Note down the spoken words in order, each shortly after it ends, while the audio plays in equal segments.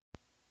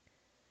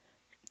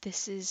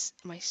This is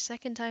my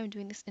second time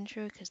doing this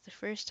intro because the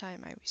first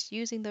time I was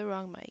using the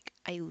wrong mic.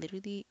 I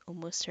literally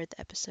almost started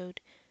the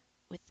episode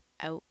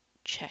without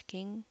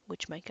checking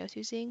which mic I was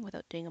using,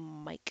 without doing a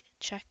mic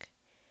check.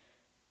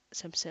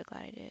 So I'm so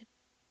glad I did.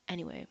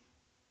 Anyway,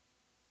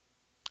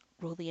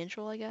 roll the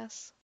intro, I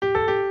guess.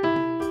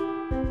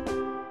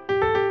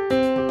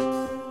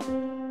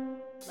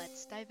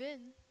 Let's dive in.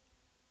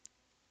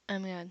 Oh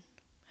my god.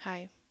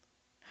 Hi.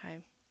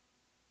 Hi.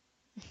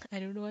 I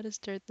don't know how to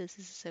start this.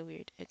 This is so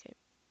weird. Okay.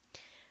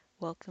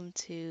 Welcome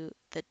to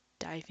the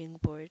Diving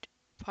Board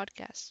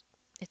podcast.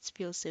 It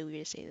feels so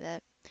weird to say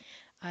that.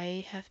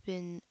 I have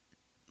been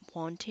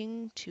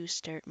wanting to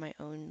start my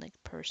own like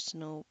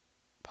personal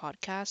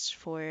podcast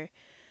for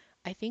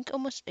I think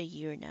almost a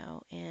year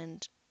now,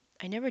 and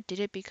I never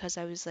did it because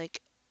I was like,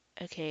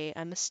 okay,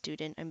 I'm a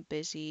student, I'm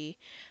busy.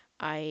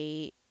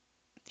 I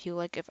feel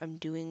like if I'm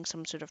doing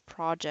some sort of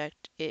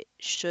project, it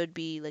should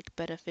be like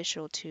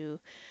beneficial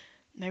to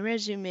my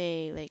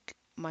resume, like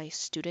my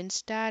student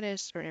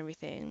status or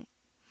everything.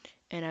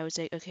 And I was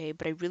like, okay,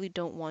 but I really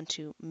don't want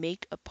to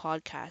make a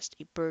podcast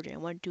a burden. I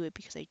want to do it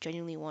because I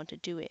genuinely want to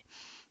do it,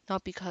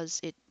 not because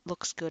it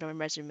looks good on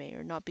my resume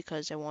or not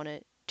because I want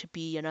it to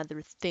be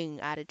another thing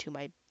added to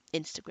my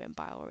Instagram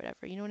bio or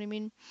whatever. You know what I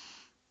mean?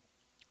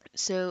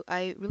 So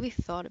I really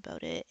thought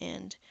about it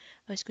and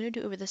I was going to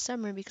do it over the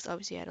summer because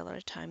obviously I had a lot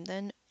of time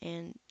then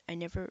and I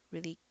never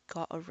really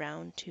got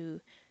around to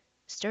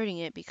starting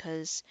it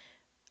because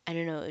I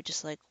don't know, it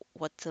just like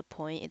what's the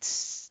point?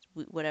 It's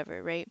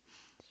whatever, right?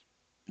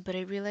 But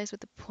I realized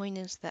what the point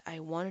is that I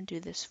want to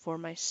do this for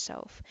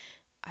myself.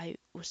 I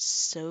was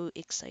so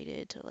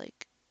excited to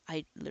like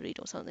I literally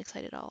don't sound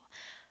excited at all.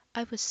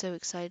 I was so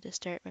excited to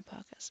start my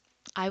podcast.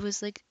 I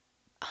was like,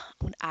 I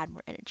want to add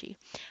more energy.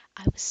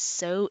 I was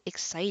so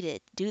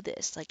excited to do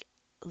this. Like,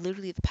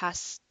 literally the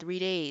past 3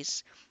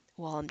 days,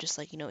 while I'm just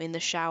like, in the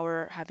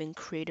shower, having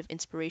creative,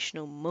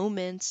 inspirational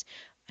moments,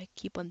 I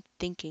keep on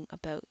thinking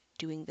about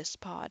doing this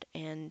pod.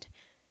 And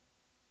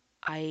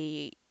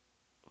I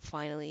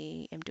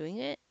finally am doing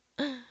it.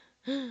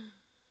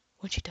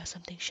 When she does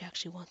something she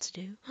actually wants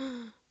to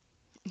do.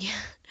 Yeah.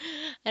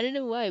 I don't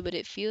know why, but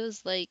it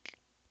feels like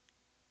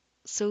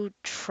so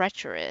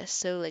treacherous,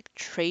 so like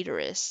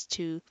traitorous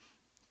to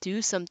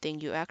do something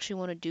you actually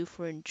want to do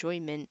for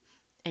enjoyment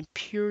and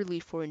purely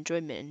for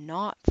enjoyment and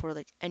not for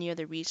like any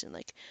other reason.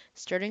 Like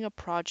starting a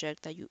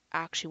project that you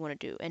actually want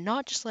to do and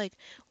not just like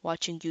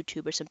watching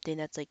YouTube or something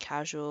that's like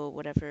casual,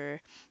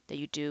 whatever that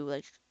you do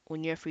like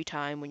when you're free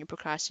time, when you're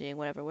procrastinating,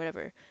 whatever,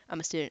 whatever. I'm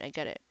a student, I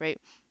get it, right?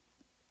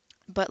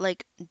 But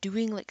like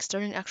doing like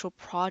starting an actual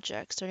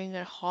project, starting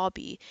a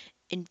hobby,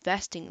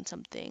 investing in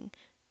something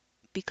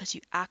because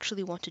you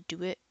actually want to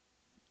do it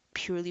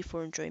purely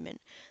for enjoyment.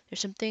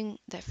 There's something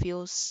that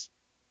feels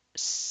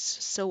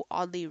so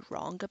oddly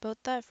wrong about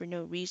that for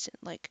no reason.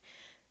 Like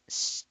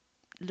s-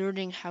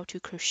 learning how to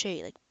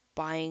crochet, like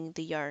buying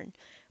the yarn,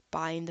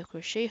 buying the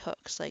crochet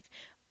hooks. Like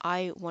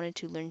I wanted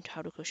to learn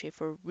how to crochet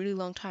for a really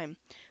long time,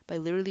 but I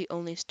literally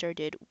only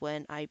started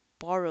when I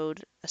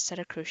borrowed a set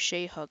of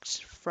crochet hooks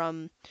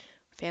from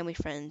family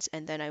friends,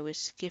 and then I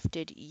was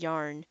gifted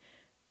yarn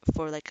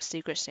for like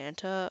Secret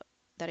Santa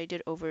that I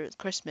did over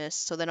Christmas.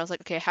 So then I was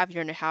like, okay, I have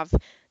yarn, I have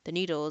the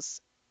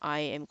needles. I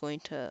am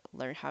going to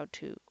learn how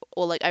to.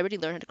 Well, like I already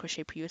learned how to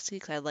crochet previously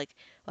because I had like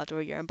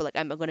leftover yarn, but like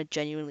I'm gonna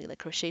genuinely like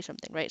crochet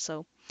something, right?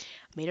 So I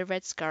made a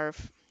red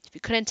scarf. If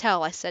you couldn't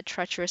tell, I said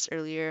treacherous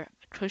earlier.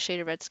 I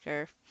crocheted a red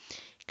scarf.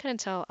 You couldn't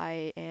tell,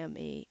 I am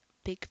a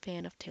big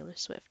fan of Taylor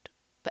Swift.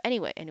 But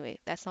anyway,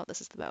 that's not what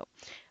this is about.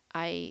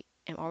 I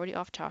am already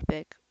off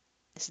topic.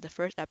 This is the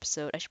first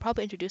episode. I should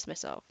probably introduce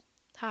myself.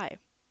 Hi,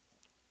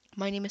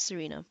 my name is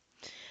Sarina.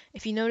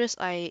 If you notice,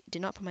 I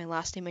did not put my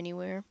last name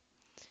anywhere.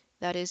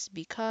 That is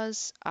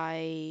because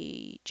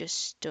I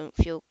just don't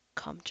feel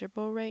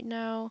comfortable right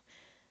now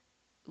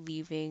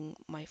leaving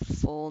my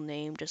full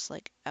name just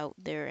like out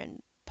there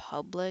in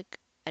public.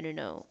 I don't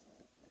know.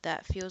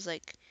 That feels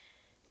like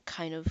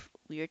kind of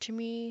weird to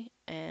me,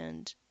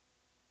 and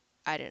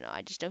I don't know.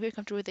 I just don't feel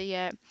comfortable with it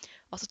yet.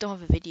 Also, don't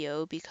have a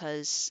video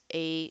because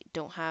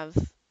don't have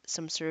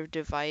some sort of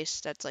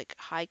device that's like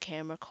high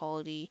camera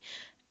quality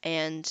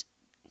and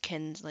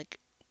can like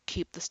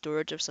keep the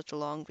storage of such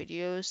long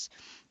videos.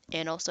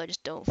 And also I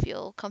just don't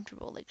feel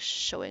comfortable like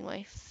showing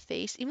my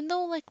face, even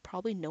though like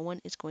probably no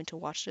one is going to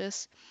watch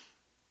this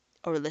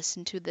or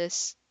listen to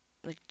this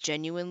like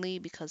genuinely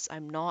because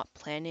I'm not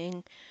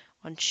planning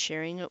on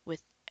sharing it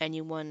with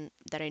anyone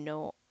that I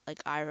know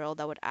like IRL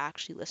that would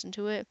actually listen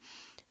to it.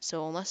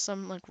 So unless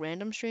some like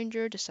random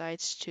stranger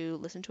decides to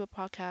listen to a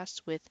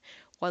podcast with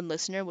one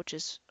listener, which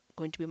is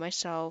going to be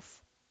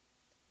myself,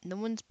 no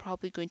one's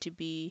probably going to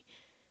be,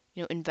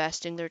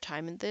 investing their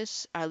time in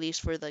this, at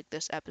least for like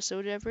this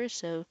episode ever.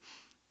 So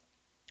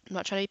I'm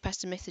not trying to be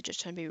pessimistic,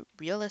 just trying to be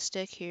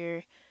realistic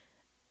here.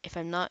 If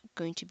I'm not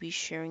going to be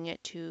sharing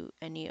it to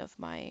any of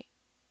my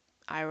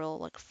IRL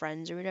like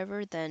friends or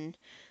whatever, then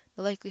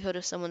the likelihood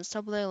of someone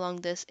stumbling along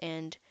this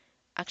and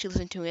actually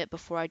listening to it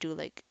before I do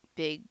like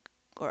big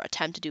or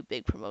attempt to do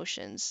big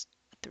promotions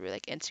through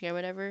like Instagram or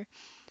whatever,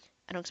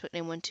 I don't expect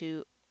anyone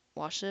to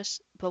watch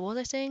this. But what was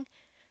I saying?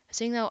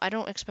 Saying that I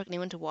don't expect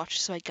anyone to watch,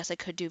 so I guess I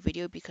could do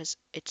video because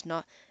it's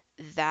not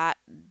that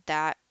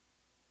that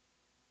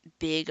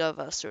big of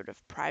a sort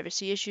of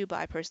privacy issue, but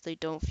I personally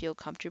don't feel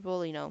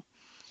comfortable,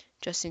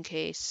 just in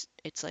case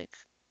it's like,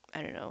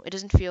 I don't know, it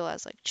doesn't feel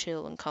as like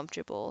chill and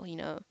comfortable.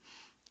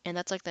 And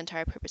that's like the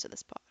entire purpose of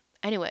this pod.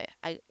 Anyway,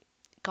 I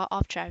got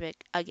off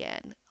traffic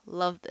again.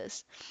 Love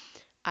this.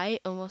 I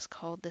almost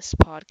called this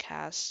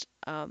podcast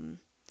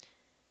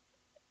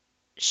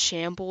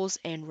Shambles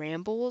and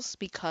Rambles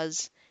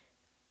because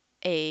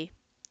A,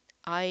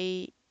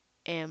 I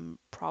am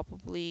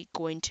probably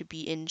going to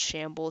be in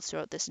shambles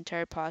throughout this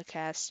entire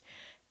podcast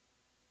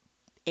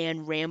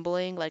and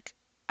rambling, like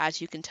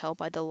as you can tell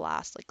by the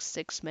last like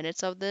 6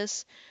 minutes of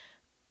this.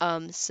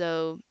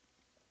 So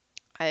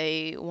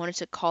I wanted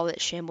to call it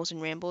Shambles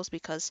and Rambles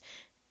because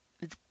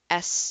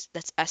that's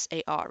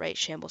SAR, right?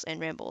 Shambles and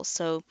Rambles.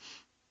 So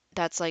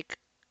that's like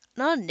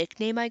not a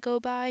nickname I go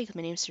by because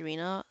my name's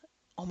Sarina.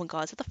 Oh my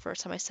god, is that the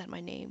first time I said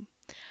my name?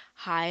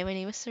 Hi, my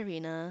name is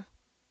Sarina.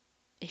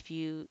 If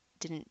you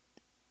didn't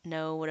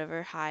know,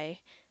 whatever, hi.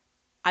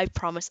 I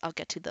promise I'll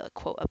get to the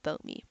quote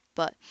about me.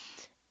 But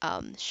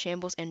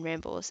Shambles and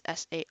Rambles,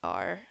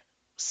 SAR,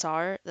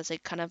 that's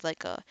like kind of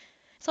like a,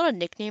 it's not a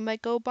nickname I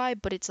go by,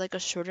 but it's like a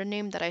shorter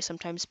name that I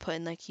sometimes put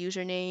in like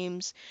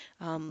usernames.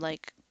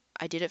 Like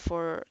I did it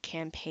for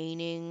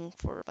campaigning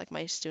for like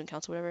my student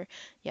council, whatever.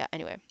 Yeah,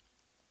 anyway.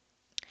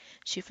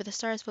 Shoot for the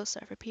stars, we'll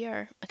start for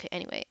PR. Okay,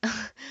 anyway.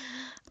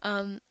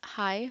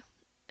 Hi,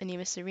 my name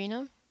is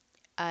Sarina.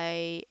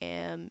 I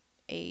am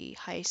a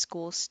high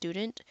school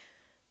student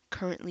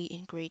currently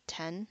in grade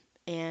 10,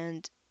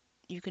 and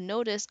you can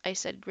notice I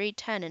said grade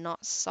 10 and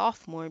not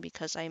sophomore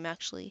because I'm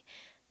actually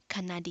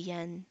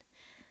Canadian.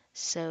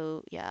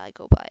 So, yeah, I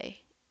go by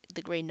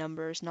the grade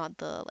numbers, not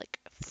the like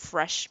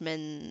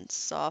freshman,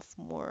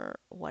 sophomore,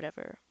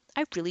 whatever.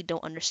 I really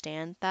don't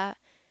understand that.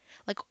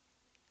 Like,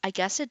 I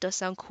guess it does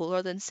sound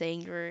cooler than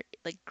saying you're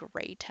like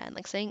grade 10.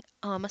 Like saying,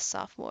 oh, I'm a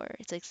sophomore.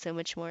 It's like so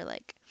much more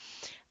like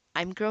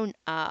I'm grown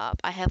up.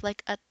 I have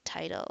like a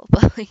title,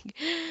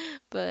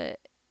 but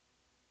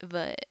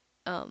but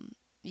um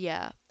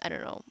yeah, I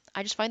don't know.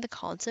 I just find the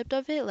concept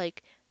of it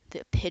like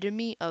the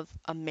epitome of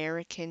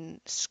American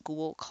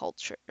school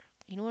culture.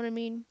 You know what I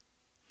mean?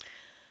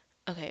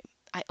 Okay,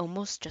 I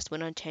almost just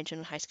went on a tangent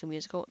on High School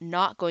Musical.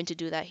 Not going to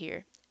do that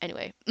here.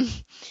 Anyway,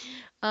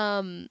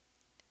 um,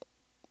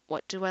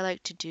 what do I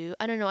like to do?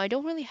 I don't know. I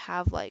don't really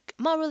have like,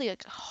 I'm not really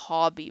like a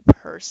hobby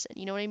person.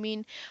 You know what I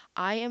mean?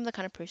 I am the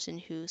kind of person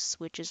who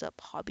switches up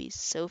hobbies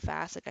so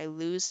fast. Like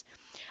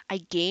I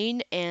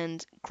gain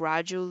and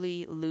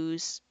gradually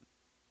lose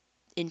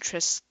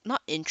interest,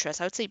 not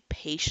interest, I would say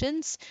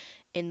patience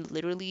in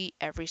literally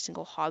every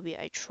single hobby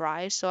I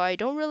try. So I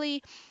don't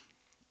really,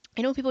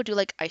 I know people do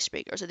like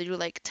icebreakers, or they do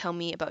like tell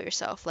me about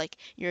yourself. Like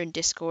you're in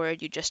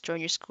Discord, you just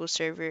joined your school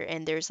server,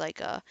 and there's like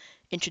a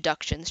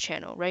introductions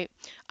channel, right?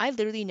 I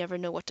literally never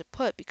know what to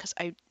put because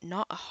I'm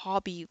not a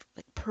hobby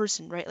like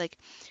person, right? Like,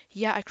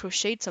 yeah, I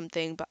crocheted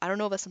something, but I don't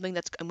know if that's something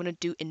that's I'm gonna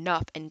do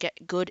enough and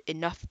get good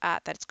enough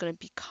at that it's gonna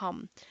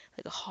become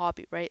like a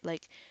hobby, right?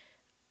 Like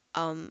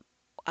um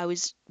I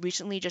was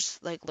recently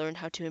just like learned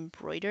how to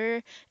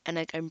embroider and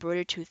like I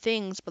embroidered two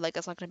things, but like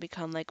that's not gonna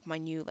become like my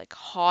new like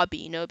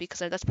hobby, because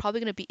that's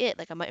probably gonna be it.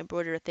 Like I might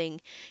embroider a thing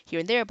here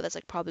and there, but that's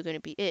like probably gonna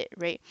be it,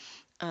 right?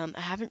 I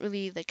haven't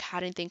really like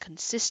had anything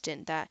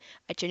consistent that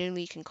I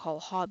genuinely can call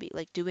a hobby.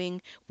 Like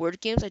doing word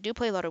games, I do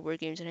play a lot of word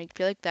games, and I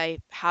feel like I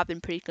have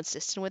been pretty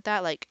consistent with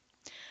that. Like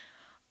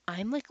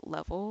I'm like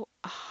level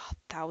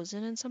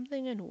 1,000 and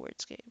something in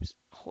words games.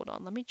 Hold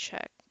on, let me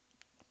check.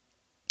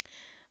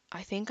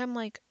 I think I'm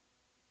like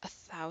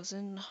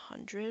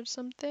 1,100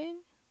 something.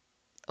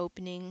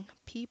 Opening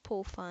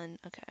people fun.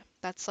 Okay,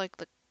 that's like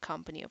the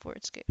company of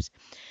Wordscapes.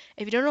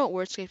 If you don't know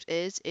what Wordscapes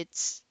is,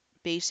 it's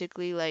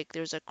basically like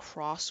there's a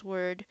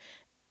crossword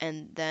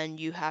and then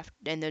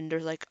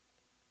there's like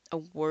a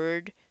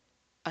word,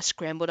 a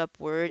scrambled up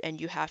word, and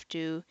you have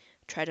to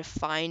try to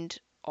find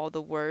all the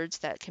words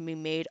that can be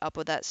made up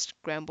of that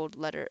scrambled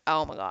letter.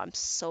 Oh my god, I'm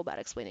so bad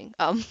explaining.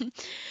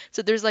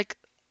 So there's like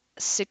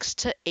 6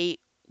 to 8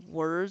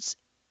 words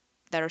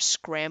that are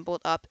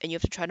scrambled up, and you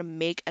have to try to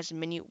make as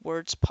many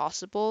words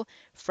possible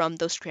from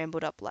those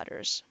scrambled up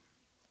letters.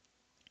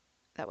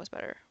 That was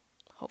better,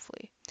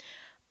 hopefully.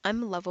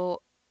 I'm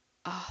level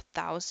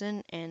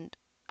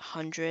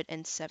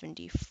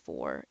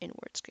 1,174 in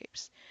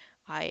Wordscapes.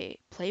 I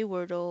play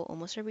Wordle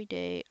almost every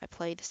day. I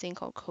play this thing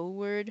called Code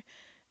Word.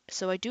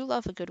 So I do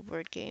love a good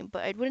word game,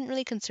 but I wouldn't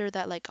really consider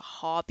that like a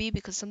hobby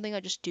because something I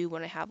just do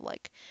when I have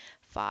like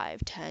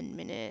 5, 10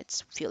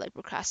 minutes, feel like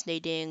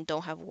procrastinating,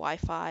 don't have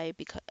Wi-Fi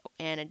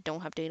and I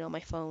don't have data on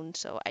my phone,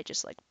 so I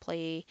just like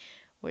play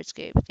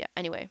Wordscape. Yeah,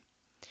 anyway.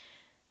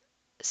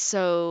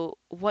 So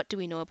what do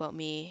we know about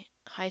me?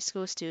 High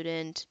school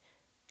student,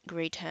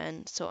 grade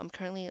 10. So I'm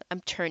turning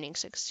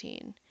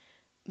 16.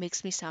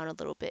 Makes me sound a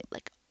little bit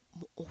like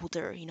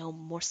older,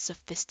 more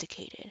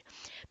sophisticated.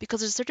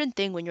 Because there's a certain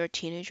thing when you're a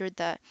teenager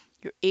that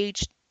your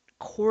age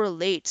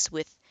correlates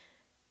with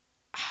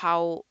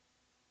how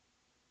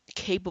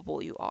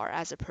capable you are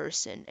as a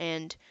person.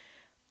 And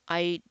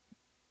I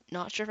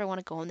not sure if I want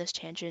to go on this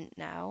tangent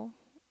now.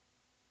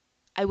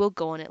 I will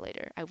go on it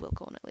later. I will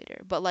go on it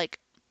later. But like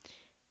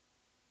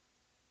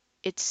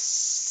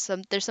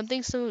there's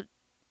something so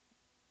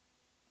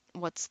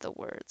what's the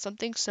word?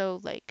 Something so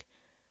like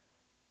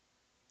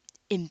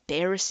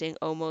embarrassing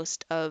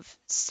almost of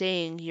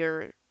saying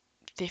you're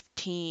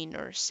 15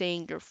 or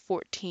saying you're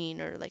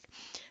 14 or like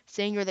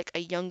saying you're like a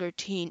younger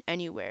teen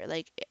anywhere.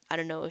 Like I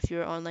don't know if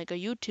you're on like a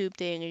YouTube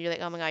thing and you're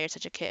like, "Oh my God, you're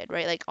such a kid."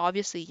 Right? Like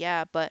obviously,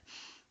 yeah, but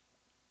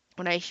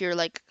when I hear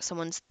like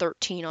someone's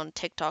 13 on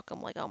TikTok,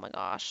 I'm like, "Oh my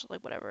gosh,"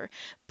 like whatever.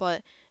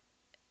 But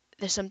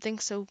there's something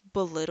so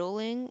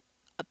belittling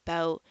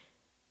about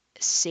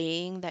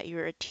saying that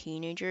you're a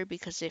teenager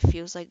because it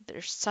feels like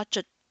there's such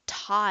a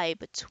tie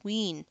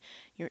between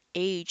your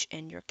age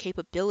and your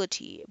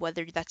capability,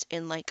 whether that's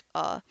in like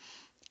a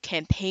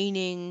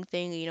campaigning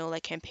thing,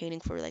 like campaigning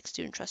for like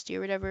student trustee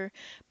or whatever.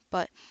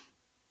 But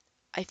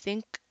I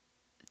think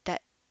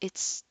that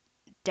it's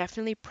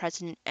definitely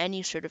present in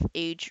any sort of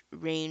age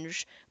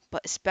range,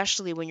 but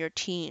especially when you're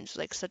teens,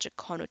 like such a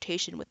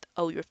connotation with,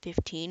 oh, you're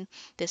 15,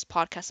 this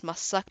podcast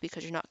must suck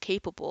because you're not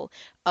capable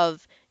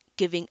of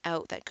giving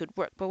out that good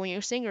work. But when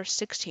you're saying you're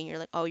 16, you're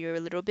like, oh, you're a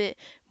little bit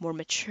more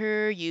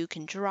mature, you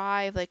can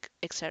drive, like,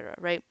 etc.,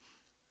 right?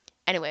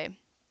 Anyway,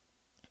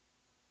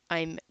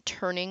 I'm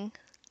turning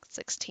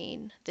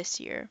 16 this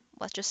year.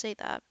 Let's just say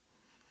that.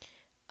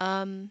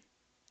 Um,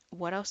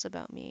 what else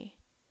about me?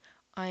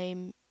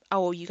 I'm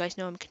oh, well, you guys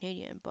know I'm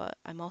Canadian, but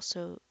I'm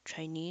also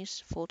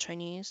Chinese, full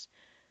Chinese,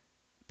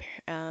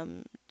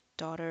 um,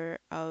 daughter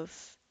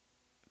of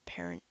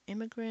parent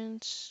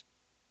immigrants,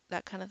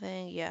 that kind of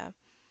thing. Yeah.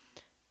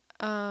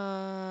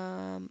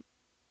 Um,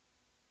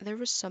 there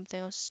was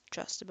something I was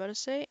just about to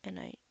say, and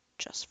I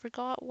just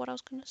forgot what I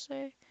was gonna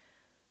say.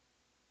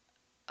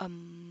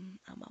 Um,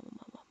 um, um, um,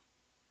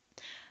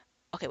 um.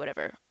 Okay,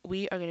 whatever.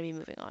 We are gonna be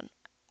moving on.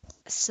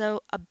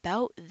 So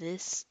about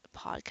this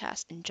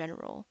podcast in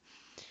general,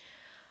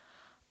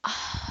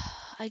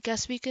 I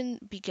guess we can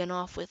begin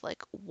off with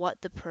like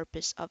what the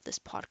purpose of this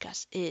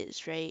podcast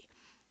is, right?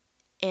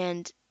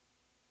 And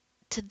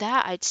to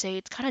that, I'd say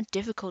it's kind of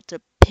difficult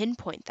to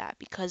pinpoint that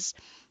because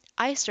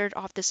I started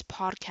off this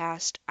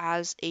podcast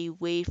as a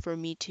way for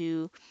me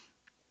to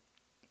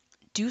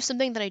do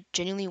something that I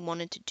genuinely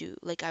wanted to do.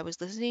 Like I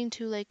was listening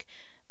to like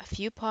a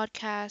few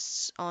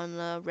podcasts on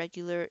a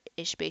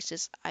regular-ish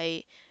basis.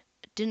 I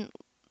didn't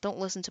don't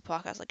listen to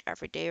podcasts like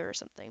every day or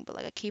something, but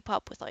like I keep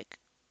up with like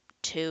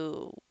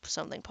two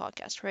something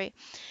podcasts, right?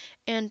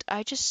 And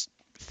I just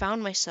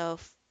found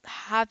myself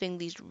having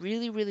these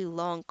really, really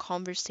long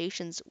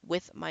conversations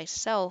with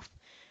myself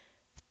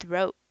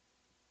throughout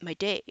my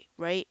day,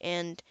 right?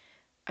 And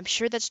I'm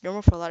sure that's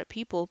normal for a lot of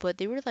people, but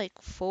they were like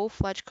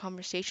full-fledged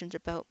conversations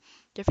about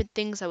different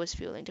things I was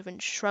feeling,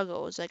 different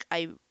struggles. Like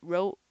I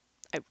wrote,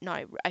 I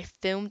not I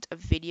filmed a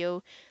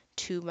video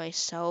to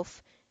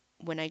myself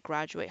when I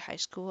graduate high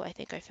school. I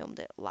think I filmed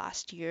it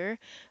last year,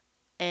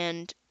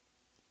 and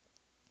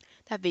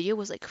that video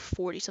was like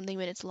 40 something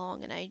minutes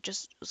long, and I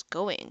just was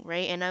going,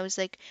 right? And I was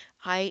like,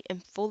 I am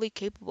fully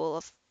capable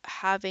of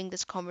having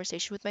this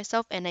conversation with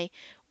myself, and I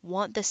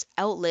want this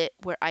outlet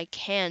where I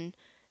can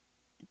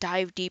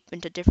dive deep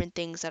into different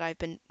things that I've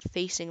been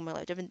facing in my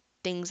life, different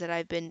things that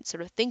I've been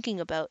sort of thinking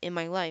about in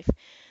my life.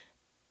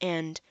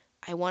 And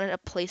I wanted a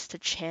place to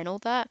channel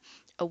that,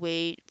 a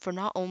way for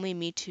not only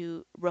me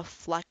to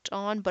reflect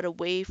on, but a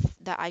way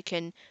that I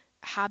can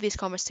have these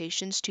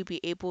conversations to be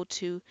able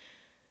to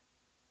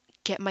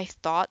get my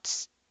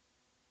thoughts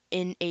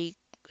in a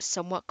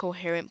somewhat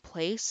coherent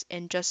place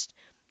and just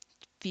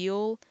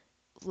feel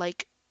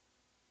like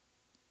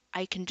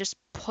I can just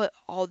put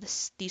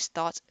these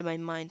thoughts in my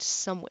mind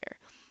somewhere.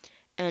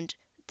 And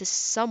this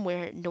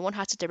somewhere, no one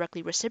has to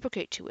directly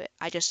reciprocate to it.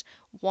 I just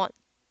want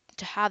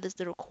to have this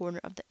little corner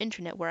of the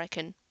internet where I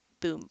can,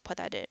 boom, put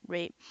that in,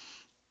 right?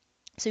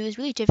 So it was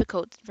really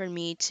difficult for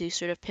me to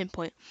sort of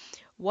pinpoint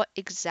what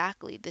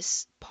exactly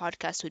this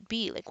podcast would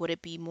be. Like, would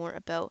it be more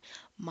about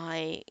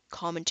my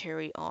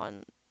commentary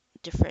on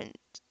different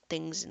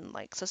things in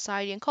like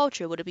society and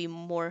culture? Would it be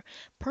more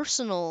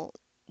personal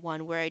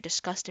one where I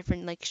discuss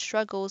different like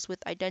struggles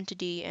with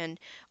identity and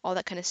all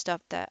that kind of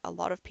stuff that a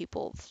lot of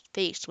people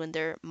face when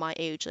they're my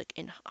age, like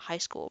in high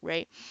school,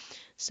 right?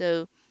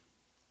 So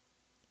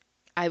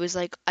I was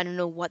like, I don't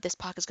know what this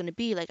podcast is going to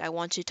be. Like, I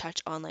want to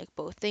touch on like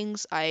both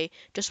things. I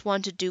just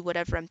want to do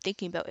whatever I'm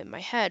thinking about in my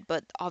head,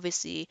 but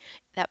obviously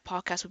that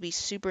podcast would be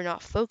super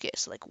not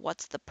focused. Like,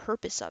 what's the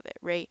purpose of it,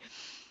 right?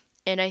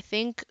 And I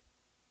think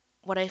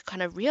what I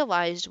kind of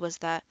realized was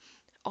that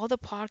all the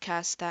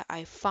podcasts that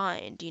I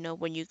find,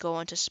 when you go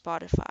onto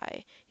Spotify,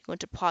 you go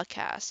into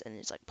podcasts and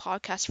it's like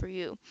podcasts for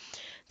you.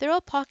 They're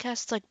all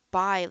podcasts like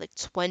by like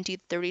 20,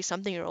 30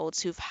 something year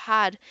olds who've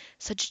had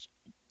such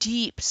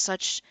deep,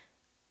 such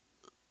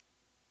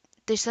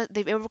they said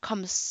they've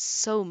overcome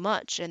so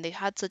much and they've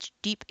had such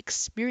deep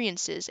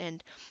experiences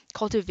and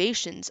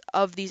cultivations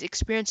of these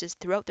experiences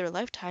throughout their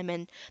lifetime,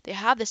 and they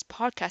have this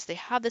podcast, they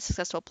have this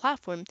successful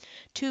platform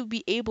to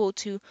be able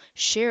to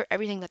share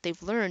everything that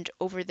they've learned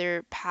over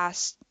their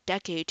past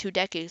decade, 2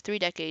 decades, 3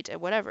 decades, or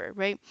whatever,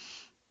 right?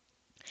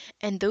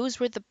 And those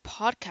were the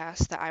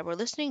podcasts that I were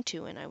listening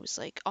to, and I was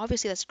like,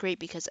 obviously that's great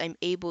because I'm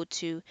able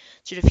to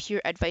sort of hear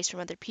advice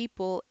from other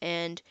people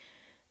and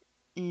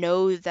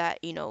know that,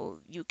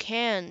 you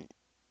can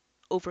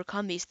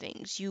overcome these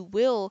things. You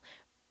will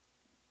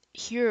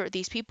hear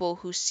these people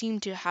who seem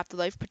to have the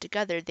life put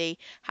together. They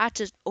had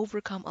to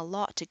overcome a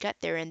lot to get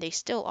there, and they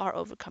still are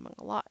overcoming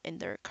a lot in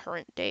their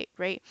current day,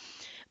 right?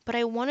 But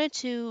I wanted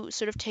to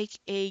sort of take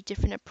a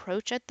different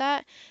approach at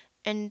that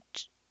and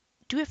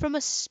do it from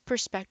a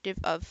perspective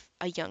of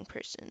a young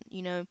person,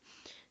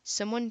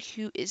 someone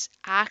who is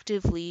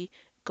actively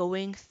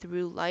going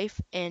through life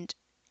and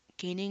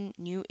gaining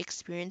new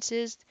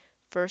experiences,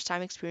 first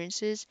time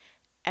experiences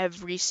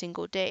every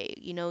single day.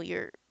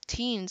 Your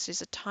teens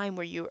is a time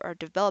where you are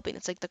developing.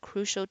 It's like the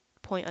crucial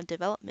point of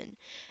development.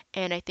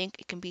 And I think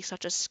it can be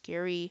such a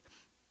scary,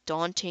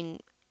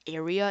 daunting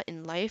area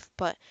in life,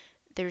 but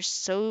there's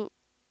so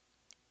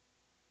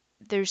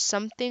there's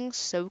something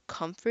so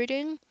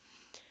comforting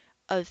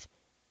of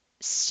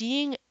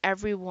seeing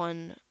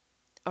everyone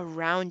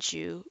around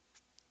you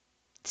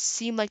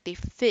seem like they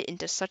fit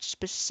into such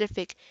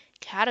specific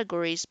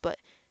categories, but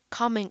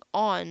coming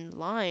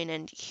online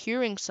and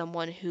hearing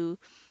someone who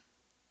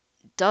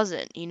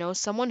doesn't,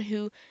 someone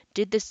who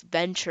did this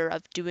venture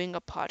of doing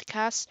a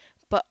podcast,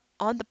 but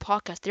on the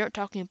podcast, they aren't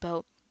talking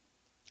about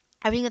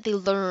everything that they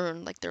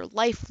learn, like their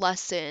life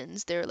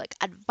lessons, their like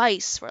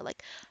advice for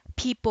like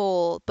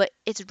people, but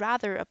it's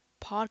rather a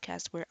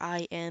podcast where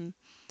I am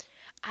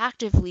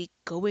actively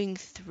going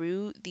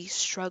through these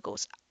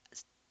struggles.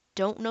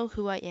 Don't know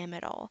who I am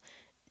at all.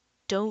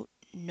 Don't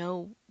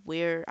know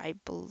where I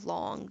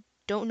belong.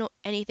 Don't know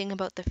anything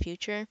about the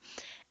future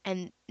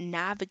and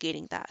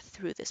navigating that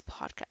through this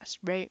podcast,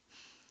 right?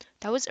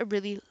 That was a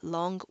really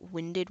long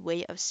winded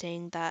way of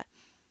saying that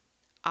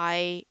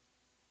I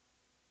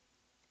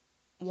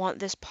want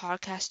this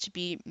podcast to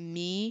be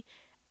me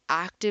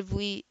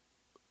actively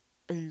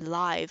and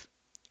live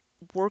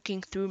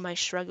working through my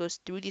struggles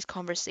through these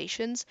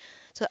conversations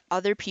so that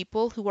other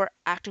people who are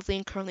actively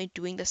and currently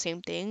doing the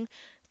same thing,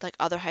 like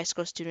other high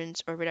school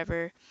students or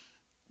whatever,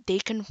 they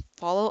can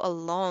follow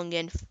along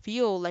and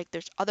feel like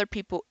there's other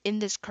people in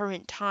this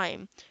current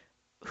time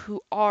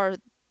who are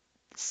the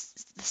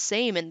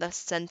same in the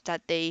sense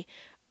that they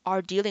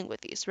are dealing with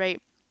these,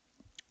 right?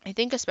 I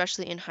think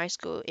especially in high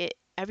school, it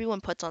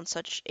everyone puts on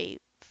such a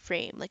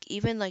frame. Like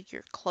even like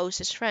your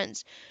closest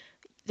friends,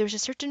 there's a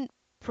certain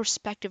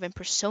perspective and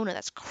persona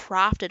that's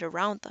crafted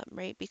around them,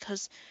 right?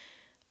 Because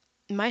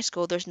in my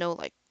school, there's no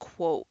like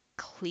quote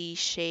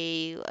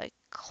cliche like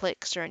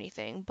cliques or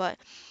anything, but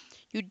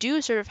you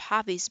do sort of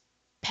have these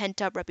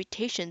pent up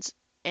reputations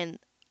and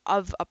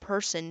of a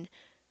person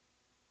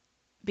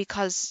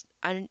because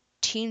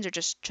teens are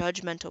just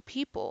judgmental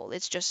people.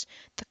 It's just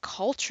the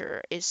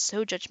culture is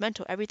so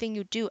judgmental. Everything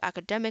you do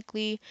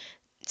academically,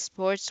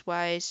 sports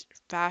wise,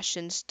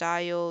 fashion,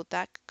 style,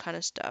 that kind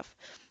of stuff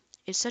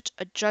is such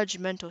a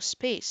judgmental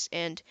space.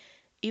 And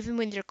even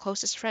when you're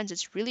closest friends,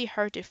 it's really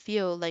hard to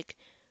feel like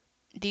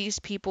these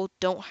people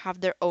don't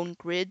have their own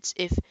grids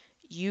if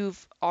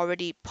you've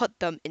already put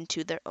them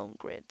into their own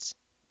grids.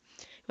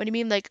 What do you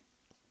mean? Like,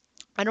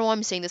 I don't know why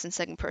I'm saying this in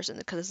second person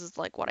because this is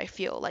like what I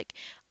feel. Like,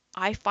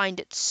 I find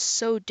it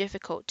so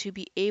difficult to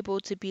be able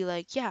to be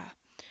like, yeah,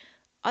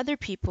 other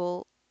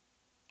people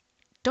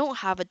don't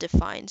have a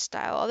defined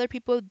style. Other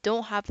people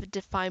don't have a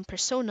defined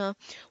persona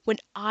when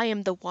I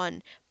am the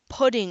one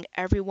putting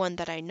everyone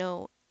that I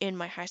know in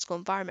my high school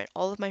environment,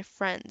 all of my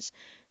friends,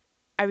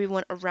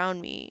 everyone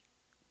around me,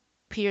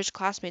 peers,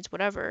 classmates,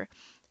 whatever.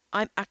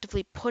 I'm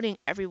actively putting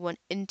everyone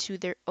into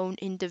their own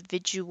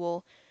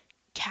individual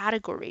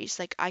categories.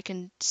 Like I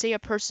can say a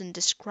person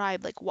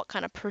describe like what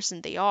kind of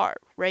person they are,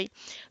 right?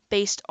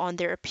 Based on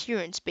their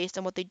appearance, based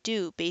on what they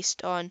do,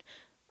 based on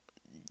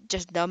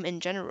just them in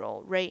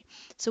general, right?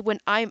 So when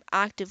I'm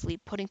actively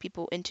putting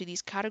people into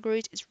these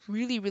categories, it's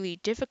really, really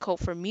difficult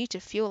for me to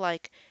feel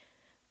like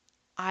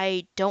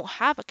I don't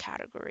have a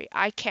category.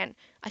 I can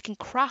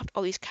craft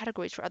all these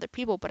categories for other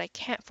people, but I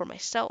can't for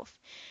myself.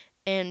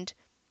 And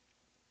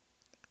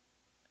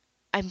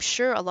I'm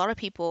sure a lot of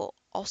people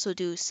also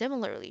do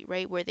similarly,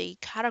 right? Where they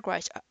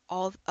categorize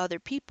all other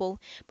people,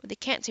 but they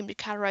can't seem to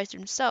categorize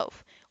themselves.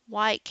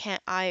 Why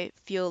can't I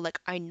feel like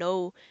I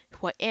know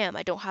who I am?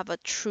 I don't have a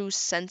true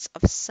sense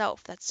of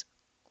self that's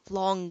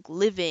long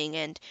living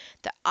and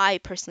that I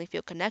personally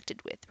feel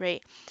connected with,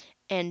 right?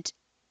 And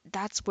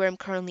that's where I'm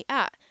currently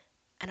at.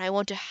 And I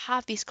want to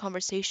have these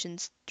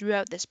conversations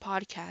throughout this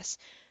podcast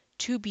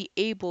to be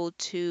able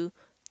to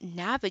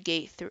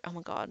navigate through. Oh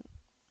my God.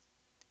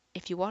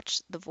 If you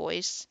watch The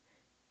Voice,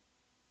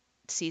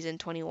 season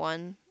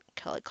 21,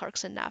 Kelly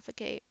Clarkson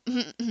navigate.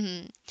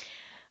 I'm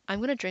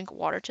gonna drink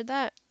water to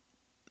that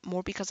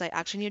more because I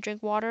actually need to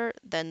drink water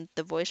than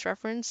the voice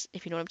reference,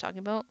 if you know what I'm talking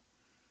about.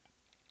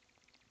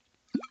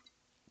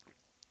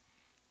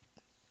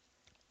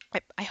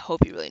 I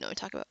hope you really know what I'm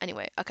talking about.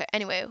 Anyway, okay.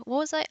 Anyway, what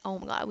was I? Oh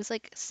my god, I was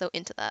like so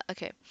into that.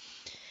 Okay.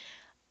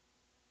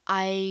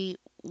 I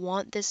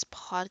want this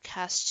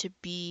podcast to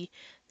be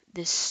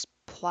this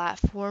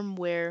platform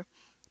where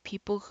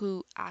people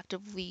who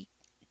actively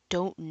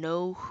don't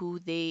know who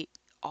they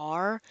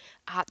are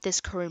at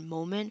this current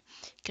moment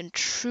can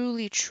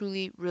truly,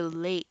 truly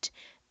relate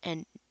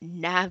and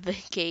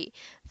navigate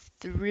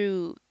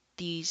through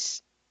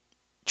these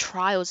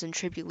trials and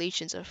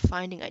tribulations of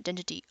finding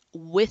identity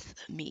with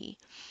me.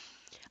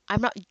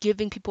 I'm not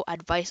giving people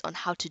advice on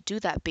how to do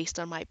that based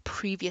on my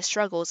previous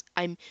struggles.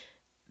 I'm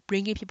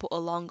bringing people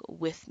along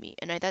with me.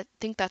 And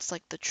think that's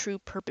like the true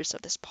purpose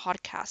of this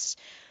podcast.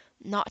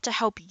 Not to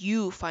help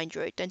you find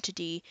your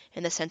identity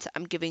in the sense that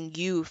I'm giving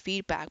you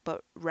feedback,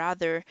 but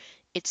rather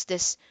it's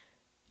this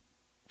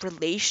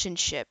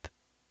relationship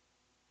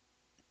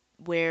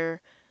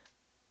where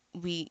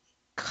we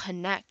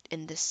connect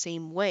in the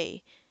same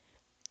way.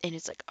 And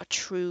it's like a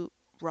true,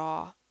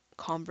 raw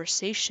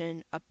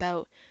conversation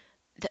about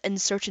the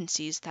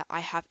uncertainties that I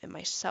have in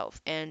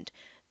myself. And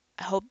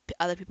I hope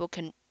other people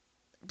can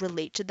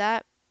relate to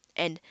that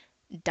and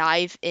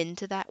dive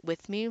into that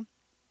with me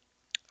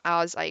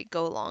as I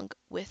go along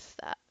with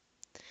that.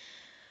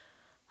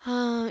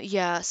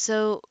 Yeah,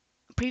 so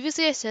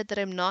previously I said that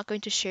I'm not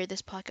going to share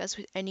this podcast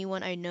with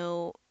anyone I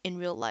know in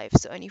real life.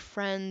 So any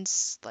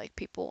friends, like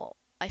people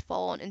I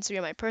follow on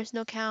Instagram, my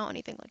personal account,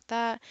 anything like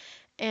that.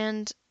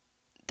 And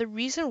the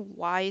reason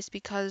why is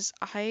because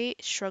I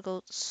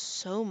struggled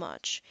so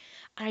much.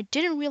 And I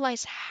didn't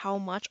realize how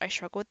much I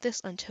struggled with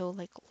this until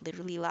like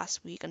literally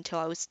last week, until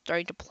I was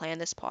starting to plan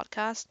this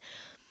podcast.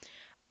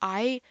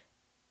 I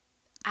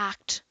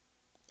act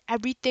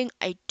everything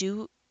I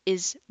do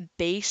is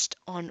based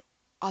on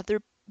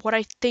other what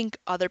I think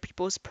other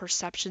people's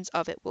perceptions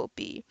of it will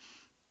be.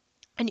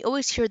 And you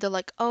always hear the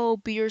like, oh,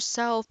 be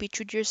yourself, be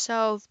true to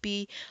yourself,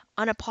 be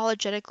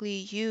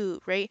unapologetically you,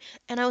 right?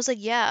 And I was like,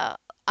 yeah,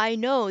 I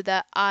know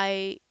that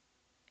I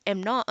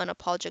am not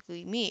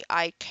unapologetically me.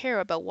 I care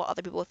about what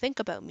other people think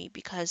about me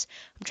because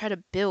I'm trying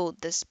to build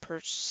this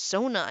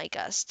persona, I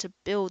guess, to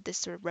build this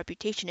sort of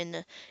reputation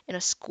in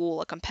a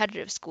school, a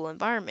competitive school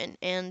environment.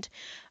 And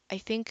I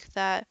think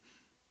that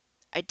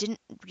I didn't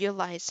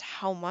realize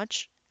how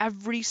much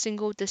every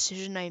single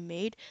decision I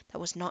made that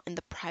was not in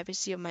the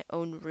privacy of my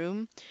own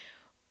room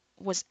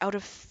was out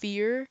of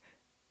fear,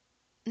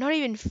 not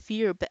even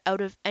fear, but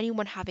out of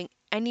anyone having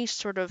any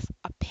sort of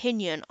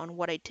opinion on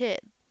what I did.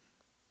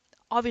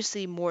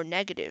 Obviously, more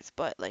negative,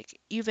 but like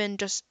even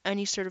just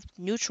any sort of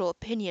neutral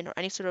opinion or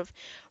any sort of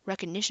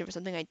recognition for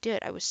something I did,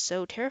 I was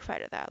so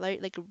terrified of that.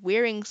 Like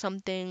wearing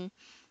something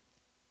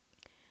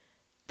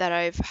that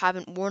I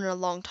haven't worn in a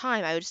long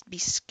time, I would just be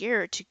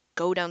scared to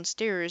go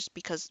downstairs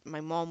because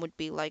my mom would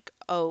be like,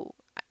 "Oh,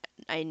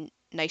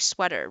 nice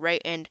sweater,"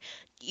 right? And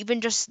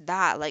even just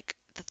that, like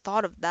the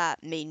thought of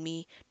that made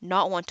me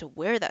not want to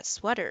wear that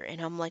sweater. And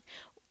I'm like,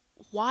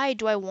 why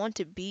do I want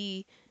to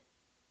be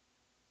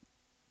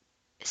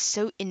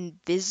so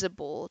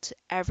invisible to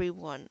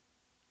everyone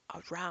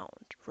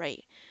around,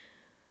 right?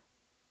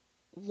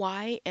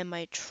 Why am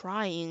I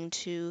trying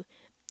to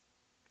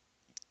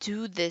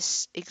do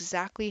this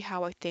exactly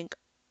how I think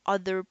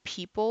other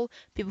people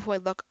who I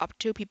look up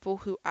to, people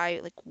who I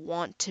like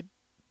want to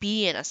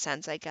be in a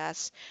sense, I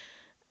guess,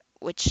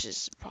 which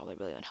is probably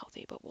really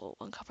unhealthy, but we'll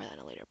uncover that in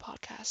a later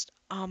podcast.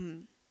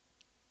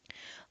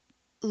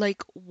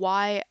 Like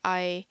why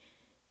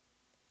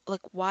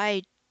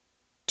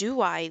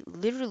do I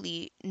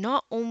literally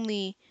not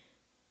only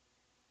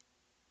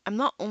I'm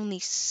not only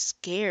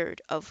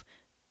scared of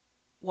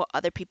what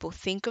other people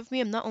think of me,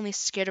 I'm not only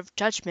scared of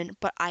judgment,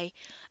 but I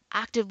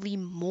actively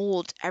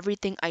mold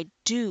everything I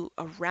do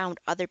around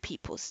other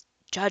people's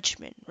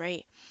judgment,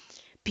 right?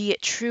 Be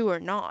it true or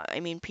not. I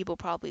mean, people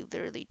probably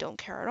literally don't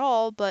care at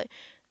all, but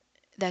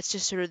that's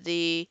just sort of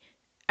the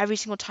every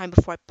single time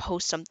before I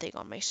post something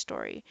on my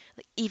story,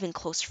 like even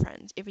close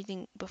friends,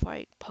 everything before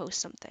I post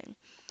something,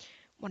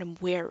 what I'm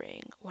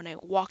wearing, when I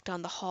walk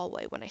down the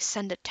hallway, when I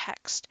send a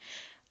text,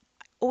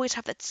 always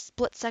have that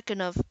split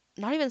second of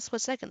not even a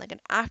split second, like an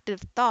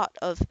active thought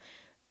of,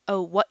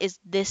 oh, what is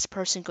this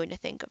person going to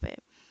think of it?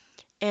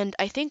 And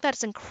I think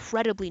that's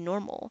incredibly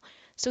normal.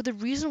 So the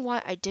reason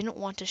why I didn't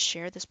want to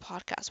share this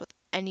podcast with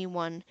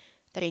anyone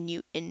that I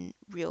knew in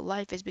real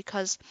life is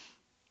because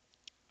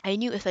I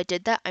knew if I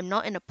did that, I'm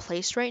not in a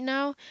place right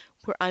now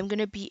where I'm going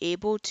to be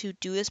able to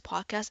do this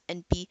podcast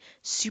and be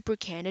super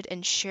candid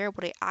and share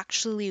what I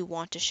actually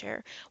want to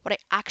share, what I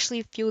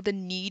actually feel the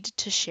need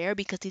to share,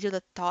 because these are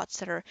the thoughts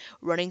that are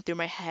running through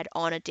my head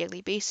on a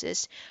daily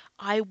basis.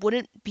 I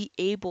wouldn't be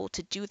able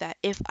to do that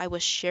if I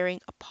was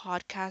sharing a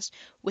podcast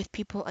with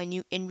people I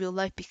knew in real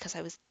life because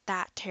I was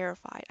that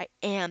terrified. I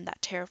am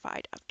that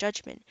terrified of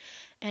judgment.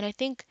 And I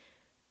think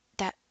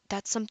that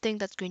that's something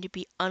that's going to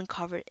be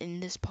uncovered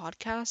in this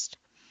podcast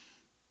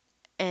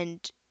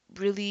and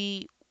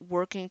really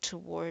working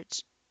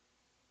towards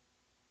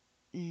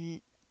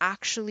n-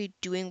 actually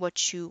doing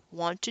what you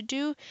want to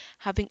do,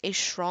 having a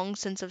strong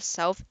sense of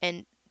self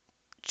and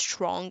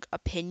strong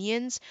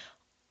opinions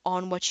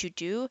on what you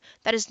do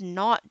that is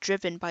not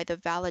driven by the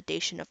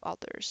validation of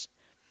others.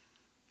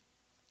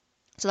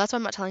 So that's why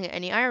I'm not telling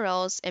any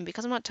IRLs, and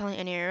because I'm not telling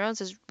any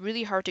IRLs, it's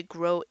really hard to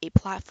grow a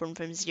platform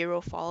from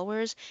 0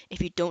 followers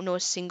if you don't know a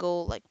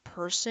single like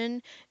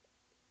person,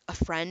 a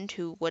friend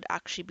who would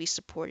actually be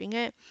supporting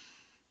it.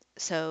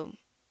 So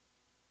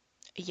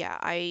yeah,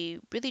 I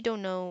really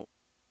don't know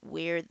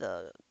where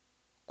the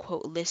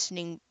quote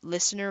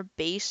listener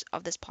base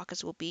of this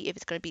podcast will be, if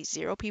it's going to be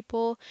 0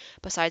 people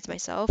besides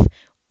myself,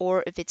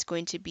 or if it's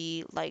going to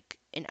be like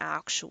an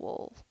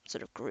actual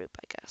sort of group,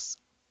 I guess.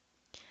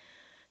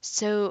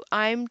 So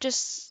I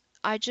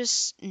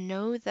just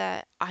know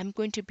that I'm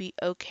going to be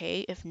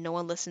okay if no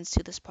one listens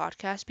to this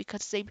podcast,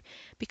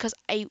 because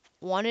I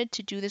wanted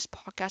to do this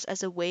podcast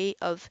as a way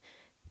of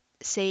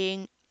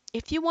saying,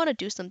 if you want to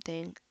do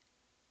something,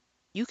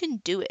 you can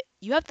do it.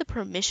 You have the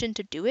permission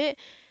to do it.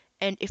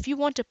 And if you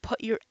want to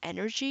put your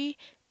energy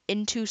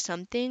into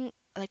something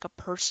like a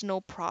personal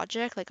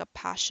project, like a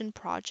passion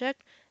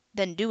project,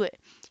 then do it.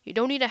 You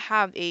don't need to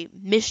have a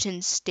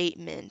mission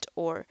statement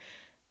or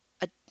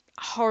a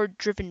hard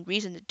driven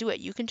reason to do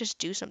it. You can just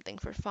do something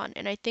for fun.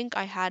 And I think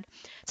I had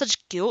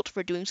such guilt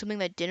for doing something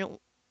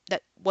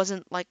that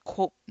wasn't like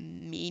quote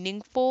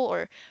meaningful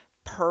or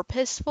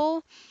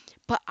purposeful,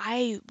 but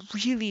I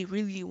really,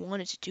 really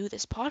wanted to do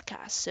this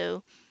podcast.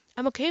 So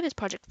I'm okay if this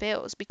project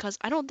fails, because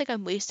I don't think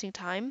I'm wasting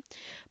time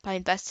by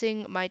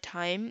investing my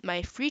time,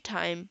 my free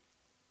time,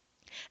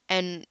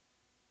 and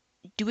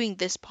doing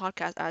this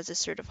podcast as a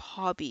sort of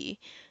hobby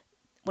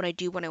when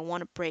I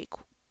want to break,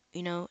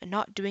 and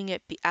not doing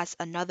it as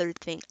another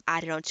thing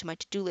added onto my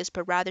to-do list,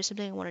 but rather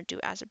something I want to do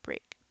as a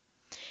break.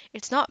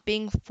 It's not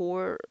being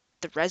for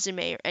the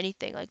resume or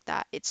anything like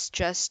that. It's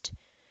just,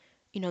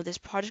 this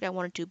project I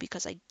want to do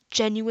because I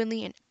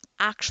genuinely and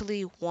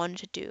actually want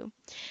to do.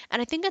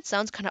 And I think it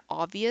sounds kind of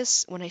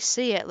obvious when I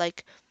say it,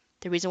 like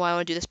the reason why I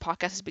want to do this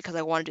podcast is because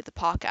I want to do the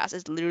podcast,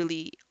 is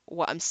literally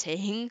what I'm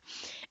saying.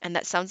 And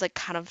that sounds like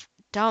kind of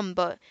dumb,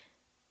 but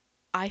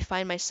I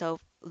find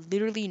myself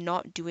literally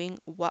not doing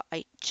what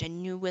I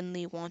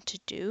genuinely want to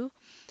do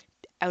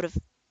out of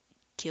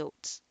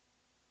guilt,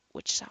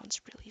 which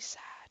sounds really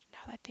sad now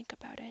that I think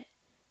about it.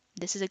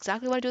 This is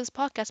exactly why I do this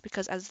podcast,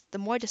 because as the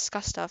more I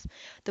discuss stuff,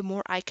 the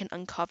more I can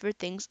uncover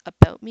things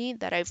about me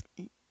that I've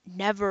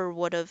never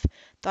would have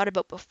thought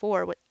about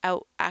before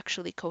without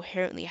actually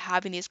coherently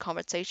having these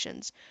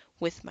conversations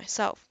with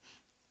myself.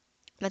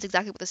 And that's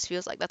exactly what this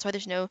feels like. That's why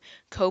there's no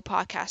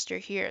co-podcaster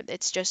here.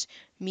 It's just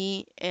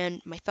me and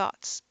my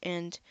thoughts.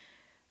 And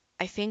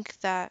I think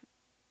that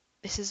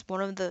this is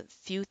one of the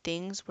few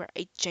things where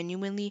I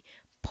genuinely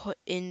put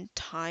in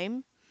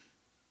time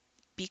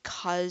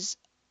because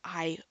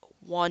I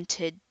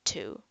wanted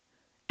to,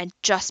 and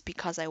just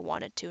because I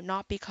wanted to,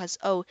 not because,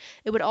 oh,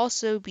 it would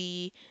also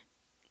be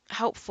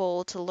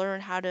helpful to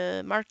learn how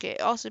to market,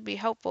 it also be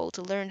helpful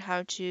to learn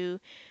how to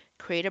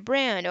create a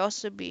brand, it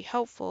also be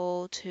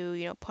helpful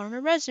to, put on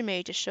a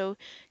resume to show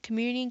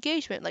community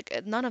engagement.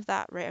 Like none of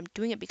that, right? I'm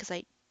doing it because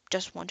I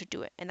just want to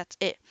do it, and that's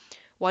it.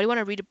 Why do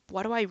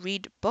I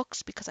read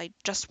books? Because I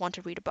just want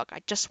to read a book.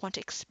 I just want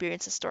to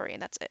experience a story,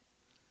 and that's it.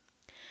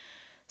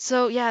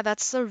 So yeah,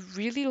 that's a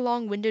really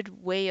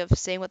long-winded way of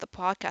saying what the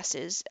podcast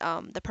is,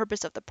 the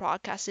purpose of the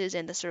podcast is,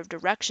 and the sort of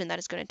direction that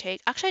it's going to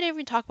take. Actually, I didn't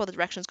even talk about the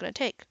direction it's going to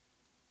take.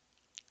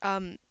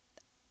 Um,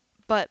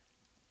 but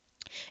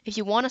if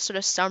you want a sort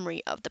of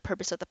summary of the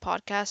purpose of the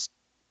podcast,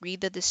 read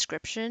the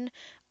description.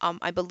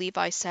 I believe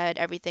I said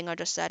everything I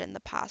just said in the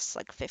past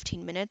like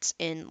 15 minutes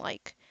in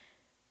like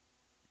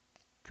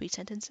 3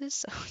 sentences,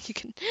 so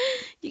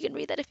you can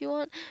read that if you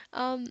want.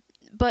 Um,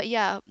 but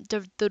yeah,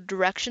 the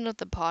direction of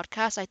the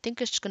podcast, I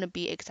think it's just gonna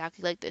be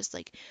exactly like this,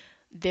 like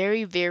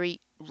very, very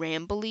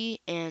rambly,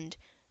 and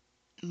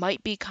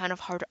might be kind of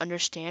hard to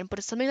understand, but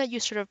it's something that you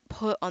sort of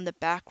put on the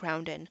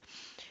background and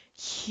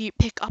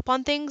pick up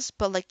on things,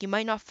 but like you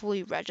might not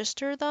fully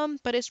register them.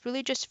 But it's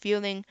really just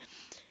feeling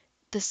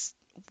this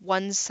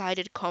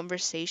one-sided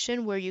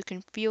conversation where you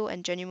can feel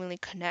and genuinely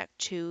connect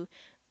to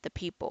the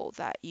people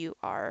that you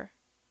are.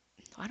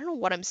 I don't know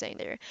what I'm saying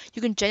there.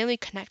 You can genuinely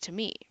connect to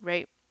me,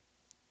 right?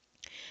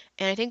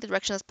 And I think the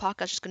direction of this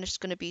podcast is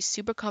just gonna be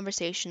super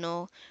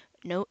conversational,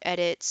 no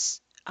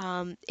edits.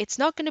 It's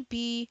not gonna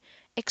be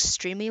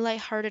extremely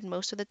lighthearted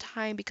most of the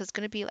time, because it's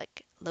gonna be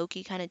like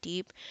low-key kind of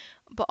deep.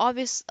 But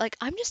obvious, like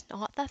I'm just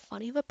not that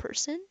funny of a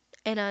person,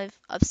 and I've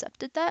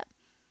accepted that,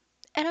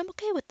 and I'm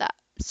okay with that.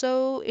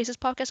 So is this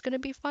podcast gonna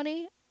be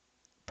funny?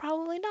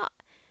 Probably not.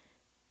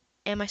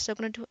 Am I still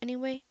gonna do it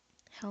anyway?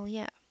 Hell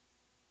yeah.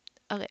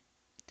 Okay.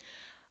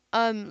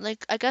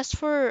 Like I guess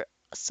for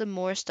some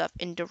more stuff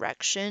in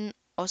direction,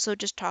 also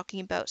just talking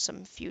about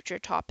some future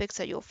topics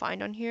that you'll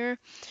find on here.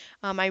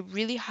 I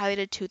really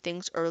highlighted two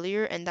things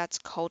earlier, and that's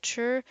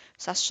culture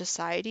slash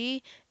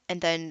society, and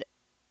then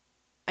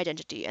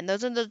identity. And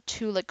those are the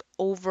two like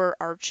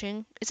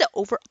overarching. Is it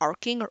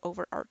overarching or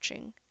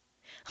overarching?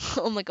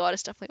 Oh my god,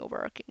 it's definitely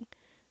overarching.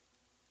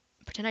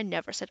 Pretend I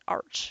never said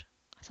arch.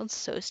 That sounds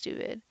so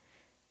stupid.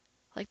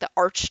 Like the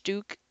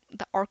archduke,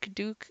 the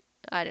archduke.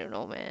 I don't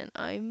know, man.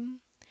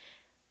 I'm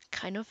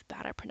kind of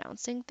bad at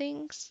pronouncing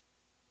things,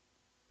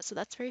 so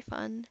that's very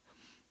fun.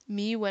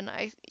 Me when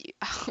I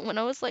when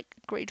I was like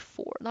grade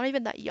 4, not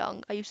even that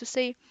young, I used to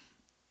say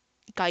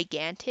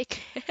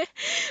gigantic.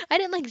 I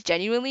didn't like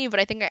genuinely, but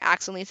I think I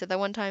accidentally said that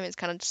one time. It's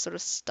kind of just sort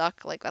of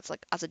stuck like that's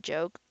like as a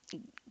joke,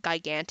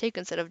 gigantic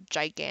instead of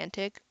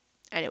gigantic.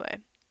 Anyway,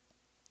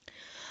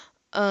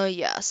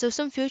 yeah. So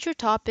some future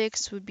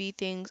topics would be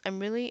things I'm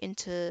really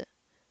into,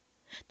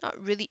 not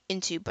really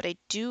into, but I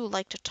do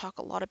like to talk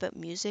a lot about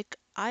music.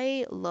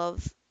 I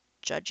love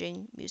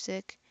judging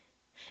music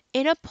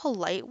in a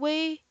polite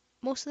way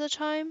most of the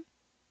time.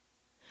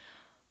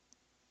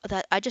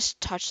 That I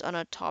just touched on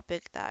a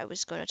topic that I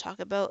was going to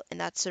talk about, and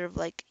that's sort of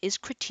like, is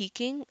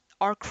critiquing,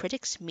 are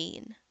critics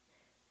mean?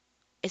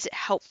 Is it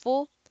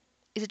helpful?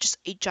 Is it just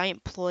a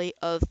giant ploy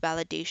of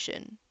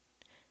validation?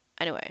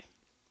 Anyway,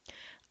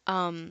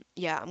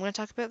 yeah, I'm gonna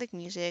talk about like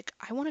music.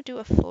 I want to do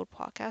a full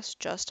podcast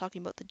just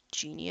talking about the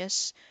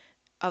genius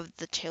of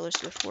the Taylor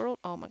Swift world.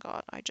 Oh my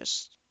God,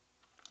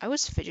 I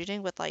was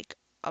fidgeting with like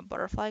a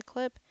butterfly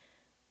clip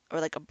or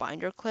like a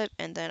binder clip,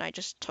 and then I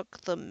just took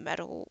the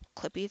metal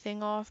clippy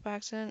thing off by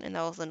accident, and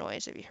that was the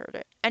noise if you heard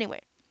it. Anyway,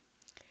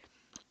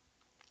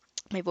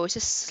 my voice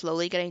is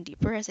slowly getting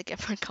deeper as I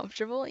get more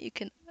comfortable. You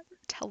can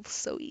tell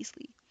so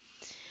easily.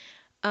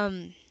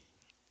 Um,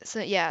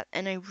 so yeah,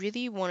 and I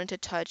really wanted to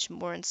touch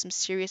more on some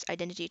serious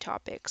identity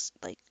topics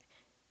like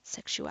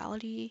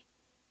sexuality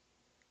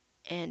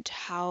and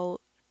how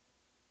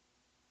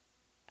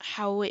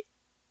it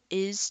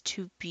is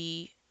to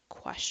be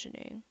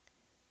questioning.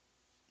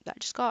 That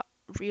just got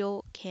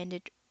real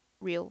candid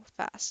real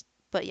fast.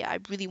 But yeah, I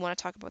really want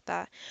to talk about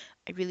that.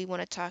 I really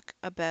want to talk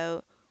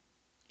about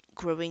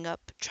growing up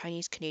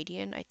Chinese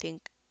Canadian. I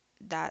think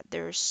that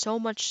there's so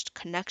much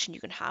connection you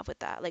can have with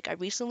that. Like I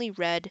recently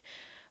read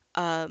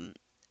um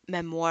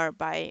memoir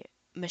by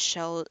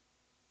Michelle.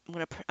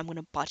 I'm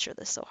gonna butcher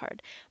this so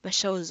hard.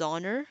 Michelle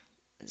Zauner.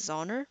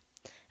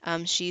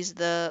 She's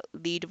the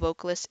lead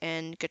vocalist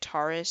and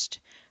guitarist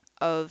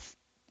of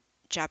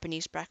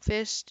Japanese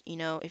Breakfast. You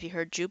know, if you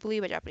heard Jubilee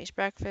by Japanese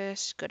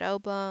Breakfast, good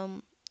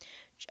album.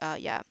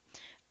 Yeah,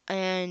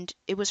 and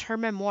it was her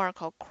memoir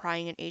called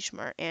Crying in H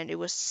Mart, and it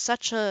was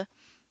such a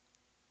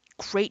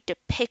great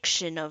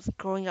depiction of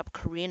growing up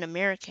Korean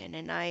American,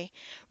 and I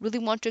really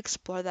want to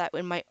explore that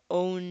in my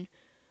own.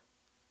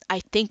 I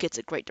think it's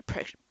a great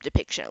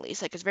depiction, at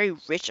least. Like, it's very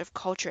rich of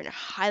culture and it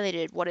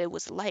highlighted what it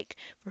was like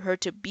for her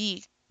to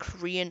be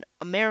Korean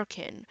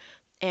American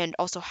and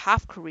also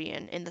half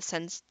Korean in the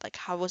sense, like,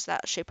 how was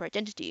that shape her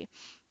identity?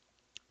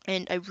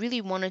 And I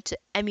really wanted to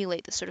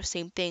emulate the sort of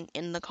same thing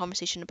in the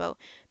conversation about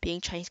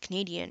being Chinese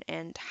Canadian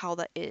and how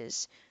that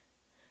is.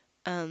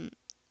 Um,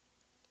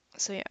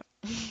 so yeah.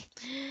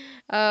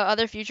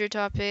 Other future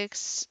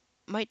topics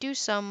might do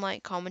some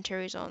like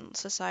commentaries on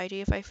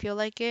society if I feel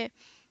like it.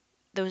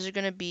 Those are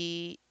gonna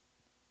be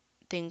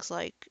things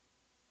like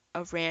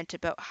a rant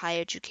about high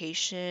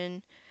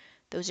education.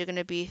 Those are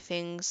gonna be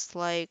things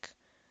like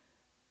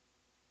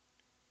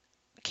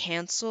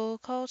cancel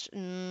culture, I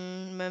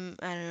don't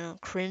know,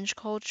 cringe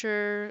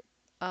culture,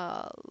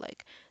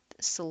 like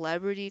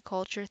celebrity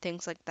culture,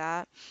 things like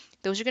that.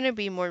 Those are gonna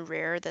be more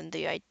rare than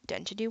the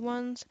identity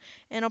ones,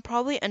 and I'll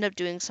probably end up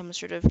doing some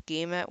sort of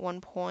game at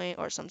one point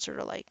or some sort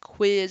of like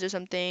quiz or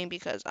something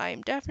because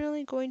I'm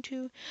definitely going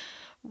to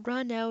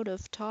run out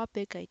of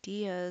topic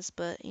ideas,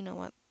 but you know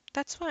what?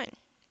 That's fine.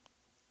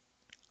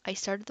 I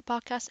started the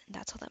podcast and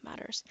that's all that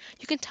matters.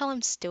 You can tell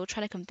I'm still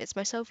trying to convince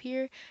myself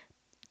here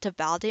to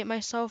validate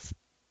myself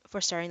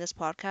for starting this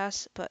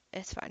podcast, but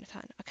it's fine, it's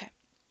fine. Okay.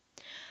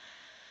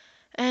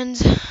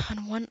 And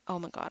on one, oh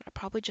my god, I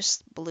probably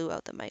just blew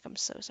out the mic. I'm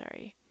so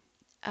sorry.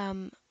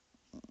 Um,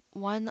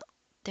 one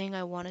thing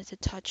I wanted to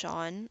touch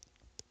on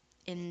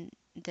in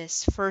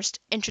this first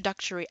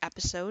introductory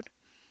episode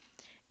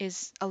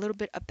is a little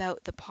bit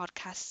about the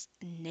podcast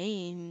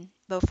name.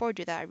 But before I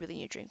do that, I really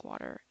need to drink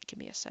water. Give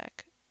me a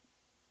sec.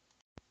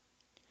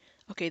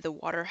 Okay, the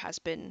water has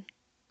been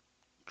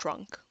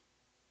drunk.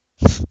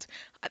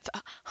 I,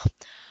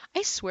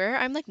 I swear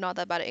I'm like not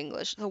that bad at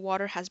English. The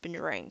water has been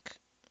drank.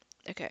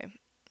 Okay.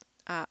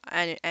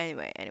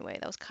 Anyway,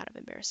 that was kind of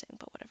embarrassing,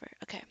 but whatever.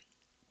 Okay.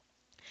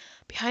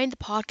 Behind the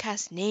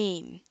podcast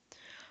name,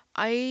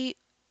 I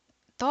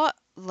thought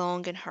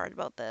long and hard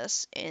about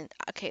this, and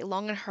okay,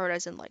 long and hard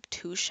as in like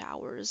 2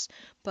 showers,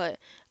 but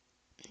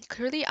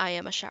clearly I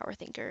am a shower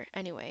thinker.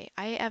 Anyway,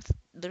 I have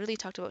literally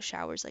talked about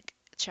showers like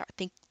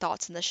think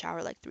thoughts in the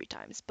shower like 3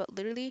 times, but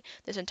literally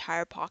this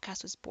entire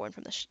podcast was born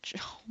from the.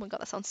 Oh my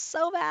god, that sounds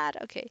so bad.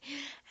 Okay.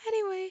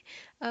 Anyway,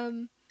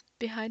 um,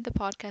 behind the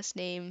podcast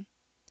name,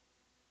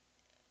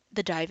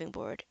 the diving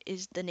board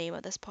is the name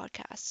of this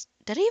podcast.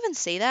 Did I even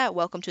say that?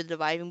 Welcome to the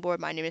diving board.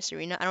 My name is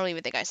Sarina. I don't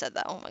even think I said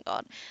that. Oh my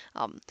god.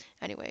 Um.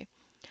 Anyway,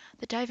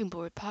 the diving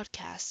board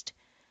podcast.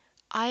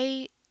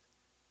 I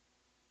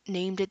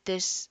named it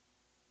this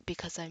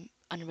because I'm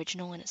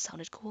unoriginal and it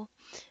sounded cool.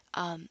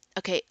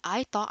 Okay,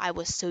 I thought I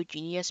was so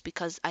genius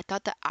because I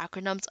thought the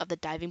acronyms of the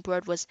diving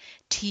board was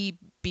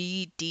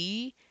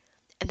TBD,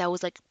 and that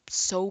was like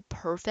so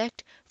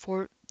perfect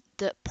for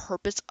the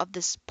purpose of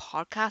this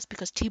podcast,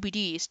 because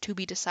TBD is to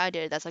be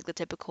decided. That's like the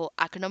typical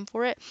acronym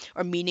for it,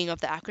 or meaning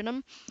of the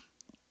acronym.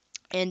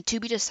 And to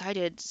be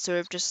decided sort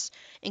of just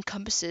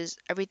encompasses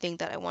everything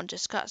that I want to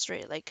discuss,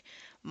 right? Like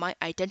my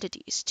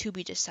identity is to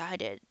be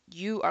decided.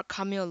 You are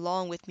coming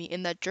along with me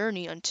in that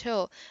journey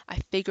until I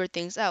figure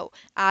things out,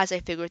 as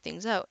I figure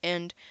things out.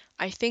 And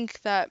I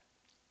think that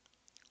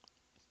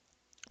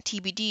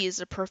TBD is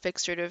a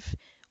perfect sort of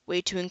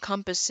way to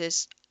encompass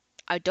this.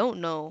 I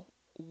don't know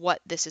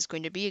what this is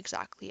going to be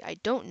exactly. I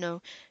don't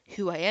know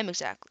who I am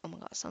exactly. Oh my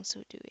god, that sounds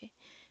so dewy.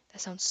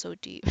 That sounds so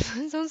deep.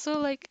 It sounds so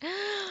like,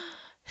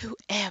 who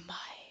am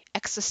I?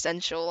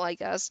 Existential, I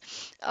guess.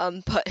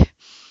 But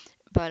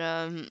but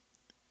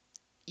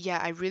yeah,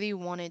 I really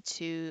wanted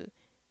to.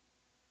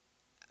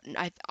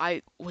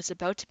 I was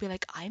about to be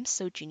like, I'm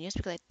so genius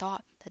because I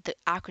thought that the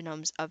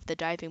acronyms of the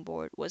diving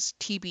board was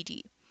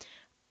TBD.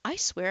 I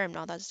swear I'm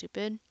not that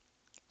stupid.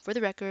 For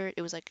the record,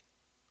 it was like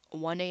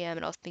 1 a.m.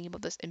 and I was thinking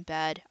about this in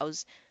bed. I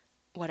was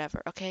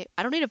whatever, okay?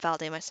 I don't need to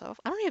validate myself.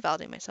 I don't need to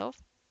validate myself.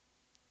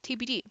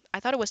 TBD.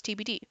 I thought it was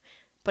TBD,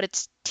 but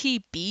it's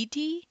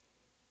TBD,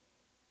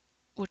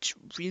 which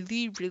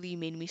really, really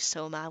made me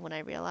so mad when I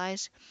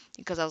realized,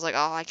 because I was like,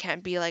 oh, I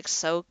can't be like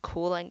so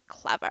cool and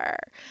clever.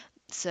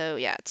 So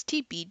yeah, it's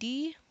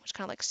TBD, which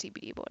kind of like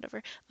CBD, but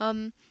whatever.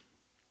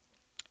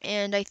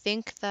 And I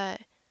think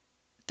that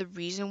the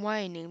reason why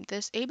I named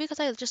this, A, because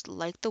I just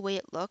like the way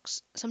it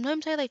looks.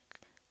 Sometimes I like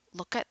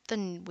look at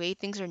the way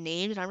things are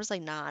named and I'm just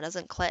like, nah, it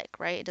doesn't click,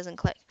 right? It doesn't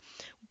click.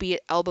 Be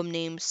it album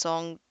names,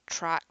 song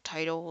track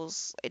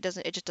titles, it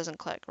just doesn't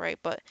click, right?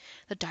 But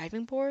the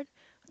diving board,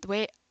 the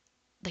way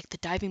like the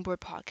diving board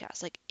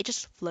podcast, like it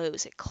just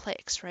flows, it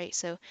clicks, right?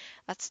 So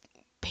that's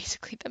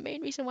basically the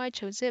main reason why I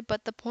chose it.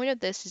 But the point of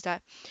this is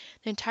that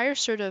the entire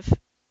sort of,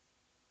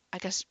 I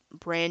guess,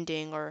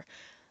 branding or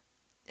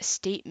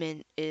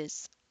statement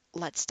is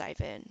let's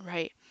dive in,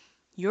 right?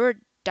 You're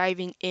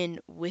diving in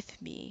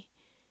with me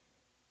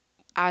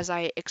as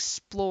I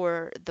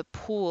explore the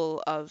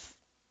pool of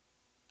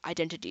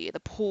identity, the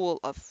pool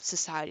of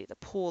society, the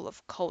pool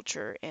of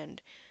culture, and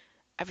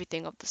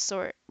everything of the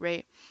sort,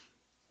 right?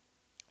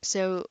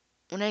 So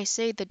when I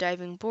say the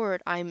diving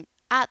board, I'm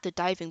at the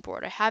diving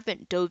board. I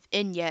haven't dove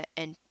in yet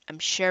and I'm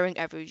sharing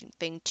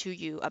everything to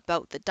you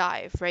about the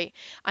dive, right?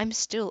 I'm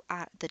still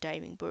at the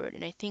diving board.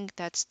 And I think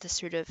that's the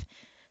sort of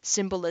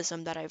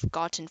symbolism that I've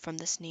gotten from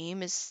this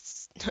name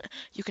is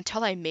you can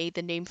tell I made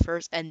the name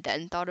first and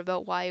then thought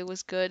about why it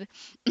was good.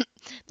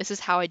 This is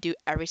how I do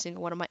every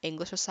single one of my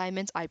English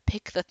assignments. I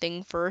pick the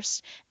thing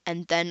first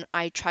and then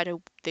I try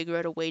to figure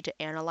out a way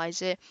to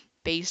analyze it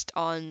based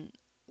on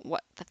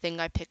what the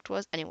thing I picked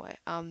was. Anyway,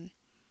 me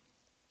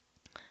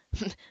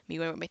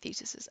going with my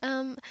theses.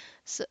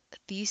 So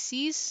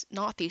theses,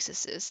 not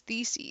theses,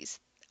 theses.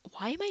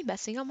 Why am I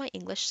messing up my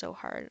English so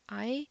hard?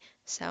 I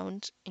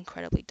sound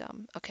incredibly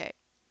dumb. Okay.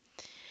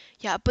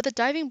 Yeah, but the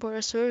diving board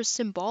is sort of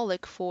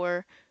symbolic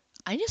for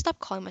I need to stop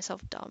calling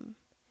myself dumb.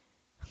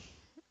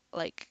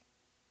 Like,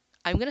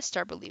 I'm gonna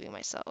start believing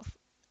myself.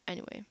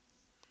 Anyway,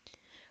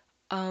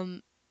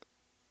 um,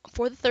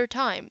 for the third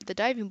time, the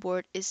diving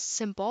board is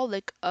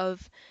symbolic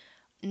of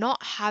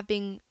not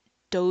having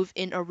dove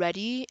in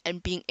already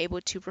and being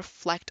able to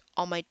reflect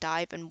on my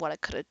dive and what I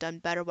could have done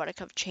better, what I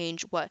could have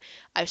changed, what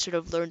I've sort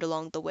of learned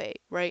along the way,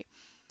 right?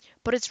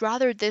 But it's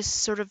rather this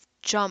sort of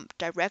jump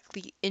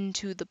directly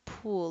into the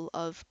pool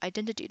of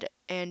identity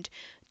and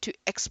to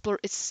explore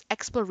its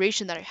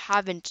exploration that I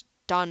haven't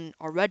done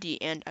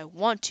already, and I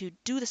want to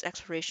do this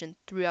exploration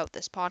throughout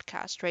this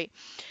podcast, right?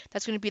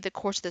 That's going to be the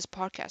course of this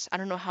podcast. I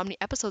don't know how many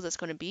episodes it's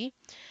going to be,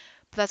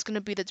 but that's going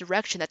to be the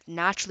direction that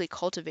naturally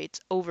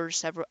cultivates over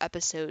several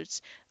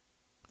episodes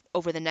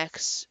over the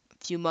next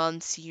few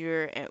months,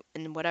 year,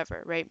 and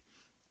whatever, right?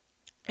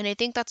 And I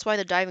think that's why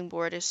the diving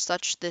board is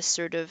such this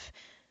sort of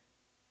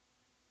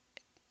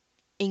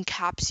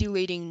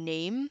encapsulating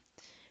name,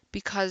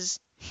 because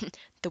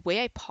the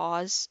way I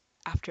pause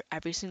after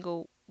every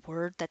single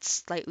word that's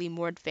slightly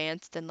more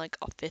advanced than like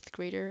a fifth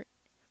grader,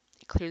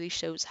 it clearly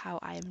shows how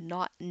I am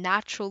not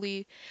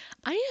naturally.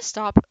 I need to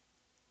stop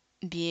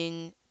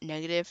being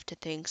negative to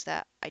things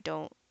that I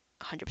don't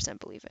 100%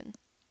 believe in.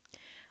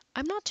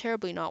 I'm not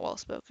terribly not well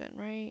spoken,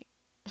 right?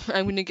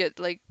 I'm gonna get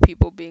like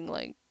people being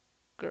like,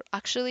 girl.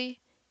 Actually,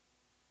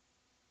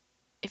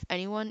 if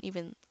anyone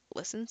even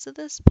listens to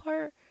this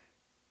part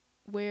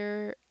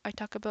where I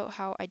talk about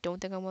how I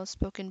don't think I'm well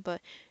spoken,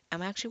 but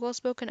I'm actually well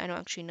spoken, I don't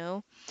actually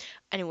know.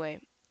 Anyway,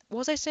 what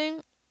was I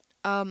saying?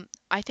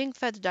 I think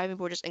that the diving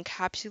board just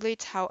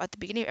encapsulates how at the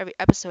beginning of every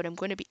episode I'm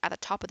going to be at the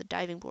top of the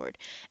diving board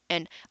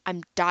and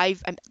I'm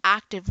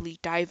actively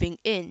diving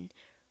in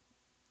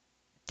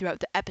throughout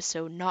the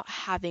episode, not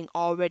having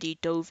already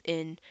dove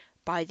in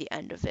by the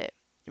end of it,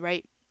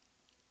 right?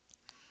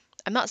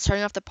 I'm not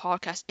starting off the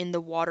podcast in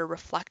the water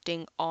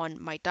reflecting on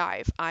my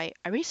dive. I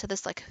already said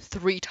this like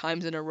 3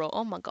 times in a row.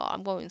 Oh my god,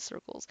 I'm going in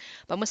circles.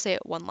 But I'm gonna say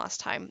it one last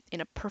time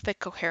in a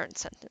perfect coherent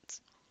sentence.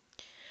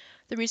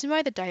 The reason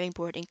why the diving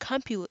board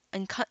oh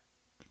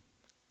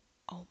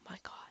my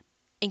god,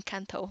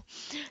 Encanto.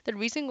 The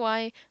reason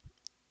why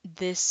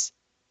this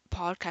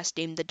podcast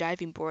named The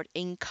Diving Board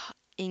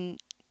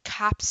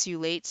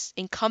encapsulates,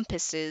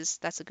 encompasses,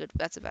 that's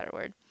a better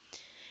word,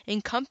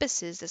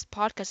 encompasses this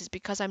podcast is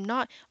because I'm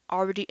not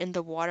already in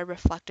the water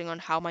reflecting on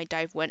how my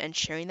dive went and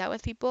sharing that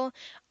with people.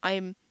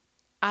 I'm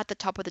at the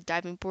top of the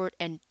diving board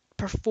and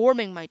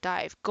performing my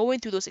dive, going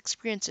through those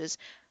experiences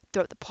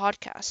throughout the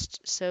podcast.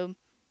 So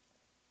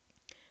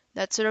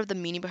that's sort of the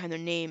meaning behind their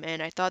name,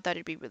 and I thought that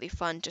it'd be really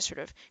fun to sort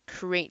of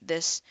create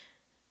this.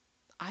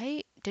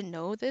 I didn't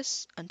know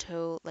this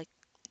until like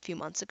a few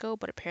months ago,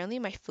 but apparently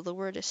my filler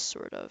word is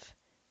sort of,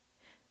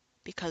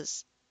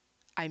 because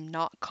I'm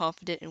not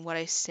confident in what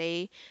I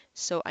say,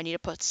 so I need to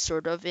put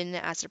sort of in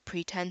as a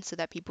pretense so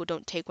that people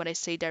don't take what I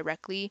say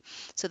directly.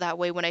 So that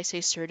way, when I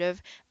say sort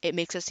of, it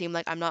makes it seem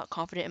like I'm not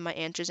confident in my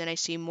answers and I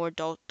seem more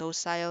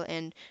docile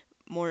and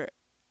more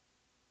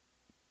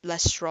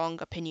less strong,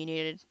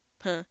 opinionated.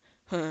 Huh,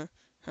 huh,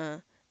 huh.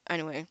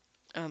 Anyway,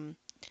 um,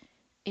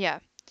 yeah.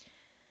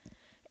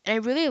 And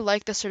I really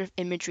like the sort of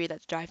imagery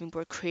that the diving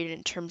board created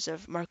in terms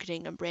of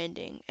marketing and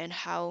branding, and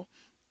how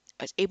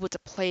I was able to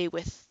play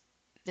with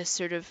this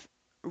sort of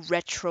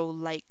retro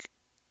like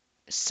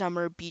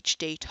summer beach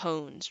day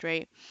tones,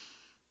 right?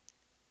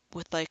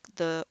 With like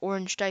the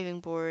orange diving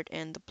board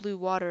and the blue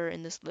water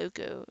in this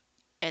logo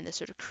and this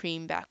sort of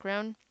cream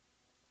background.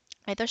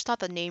 I just thought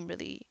the name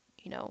really,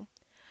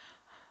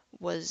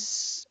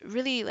 was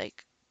really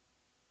like,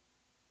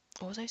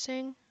 what was I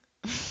saying?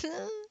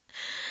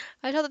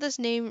 I thought that this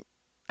name,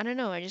 I don't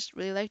know, I just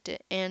really liked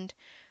it. And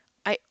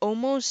I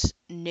almost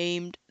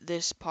named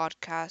this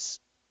podcast.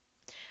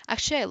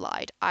 Actually, I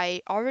lied.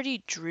 I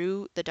already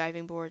drew the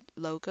diving board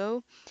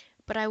logo,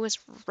 but I was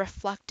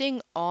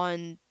reflecting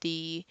on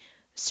the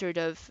sort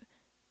of,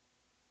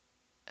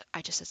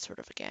 I just said sort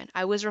of again.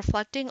 I was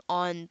reflecting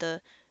on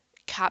the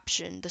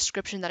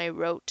description that I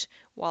wrote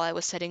while I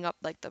was setting up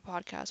like the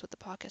podcast with the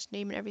podcast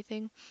name and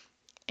everything.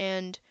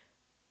 And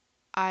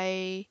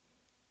I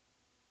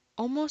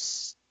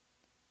almost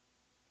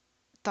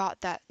thought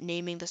that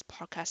naming this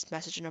podcast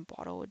Message in a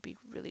Bottle would be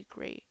really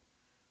great.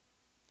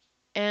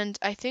 And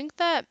I think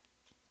that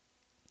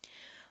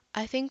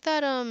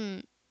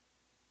oh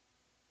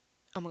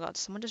my god,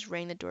 someone just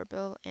rang the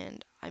doorbell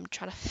and I'm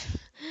trying to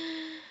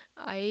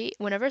I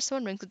whenever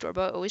someone rings the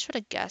doorbell, I always try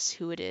to guess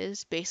who it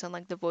is based on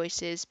like the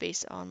voices,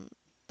 based on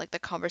like the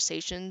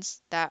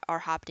conversations that are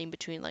happening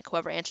between like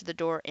whoever answered the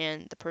door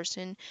and the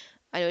person.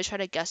 I always try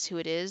to guess who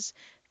it is,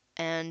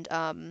 and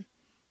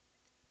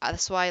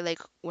that's why like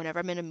whenever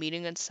I'm in a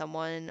meeting and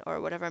someone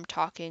or whatever I'm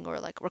talking or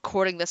like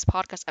recording this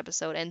podcast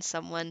episode and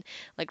someone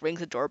like rings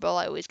the doorbell,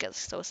 I always get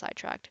so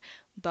sidetracked.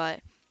 But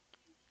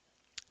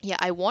yeah,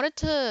 I wanted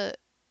to.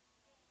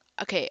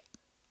 Okay,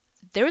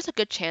 there was a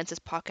good chance this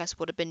podcast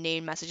would have been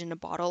named Message in a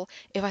Bottle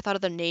if I thought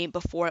of the name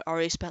before I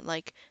already spent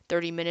like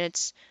 30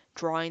 minutes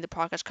drawing the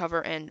podcast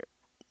cover and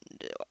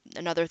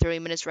another 30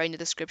 minutes writing the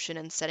description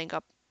and setting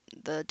up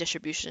the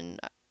distribution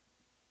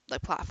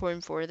like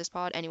platform for this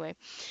pod. Anyway,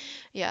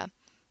 yeah.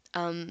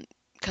 Um,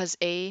 cause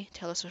A,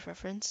 Taylor Swift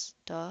reference,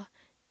 duh.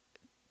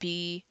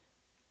 B,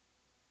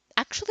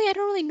 actually I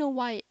don't really know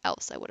why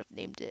else I would have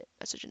named it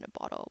Message in a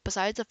Bottle.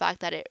 Besides the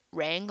fact that it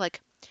rang like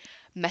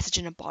Message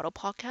in a Bottle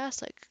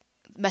podcast, like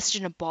message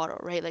in a bottle,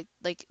 right?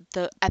 Like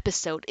the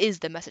episode is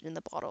the message in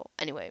the bottle.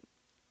 Anyway,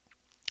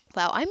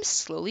 wow, I'm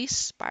slowly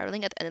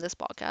spiraling at the end of this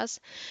podcast.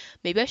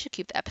 Maybe I should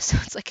keep the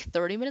episodes like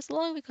 30 minutes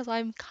long because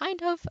I'm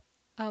kind of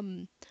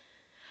um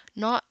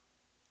not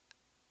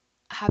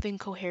having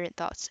coherent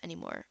thoughts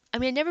anymore. I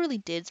mean, I never really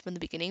did from the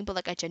beginning, but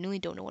like I genuinely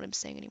don't know what I'm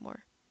saying anymore.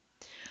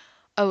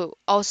 Oh,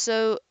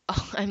 also,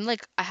 I'm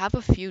like I have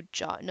a few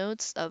jot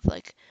notes of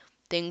like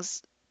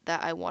things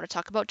that I want to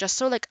talk about just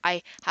so like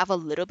I have a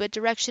little bit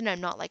direction.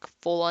 I'm not like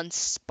full on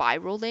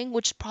spiraling,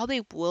 which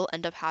probably will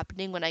end up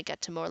happening when I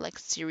get to more like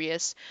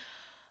serious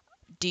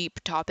deep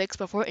topics.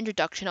 Before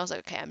introduction, I was like,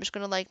 okay, I'm just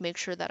gonna like make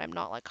sure that I'm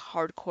not like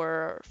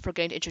hardcore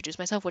forgetting to introduce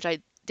myself, which I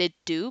did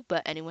do,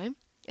 but anyway,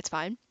 it's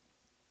fine.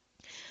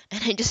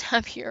 And I just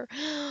have here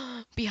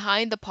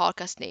behind the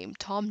podcast name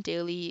Tom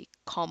Daly,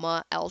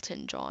 comma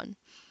Elton John.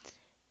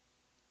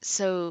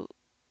 So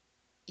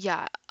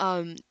yeah,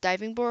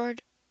 diving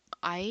board.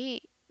 I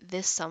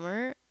this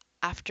summer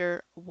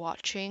after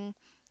watching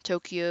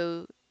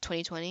Tokyo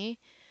 2020,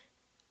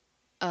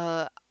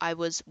 I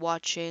was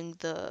watching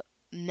the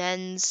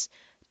men's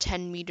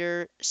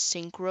 10-meter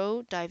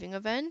synchro diving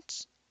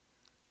event.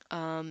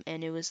 And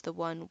it was the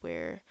one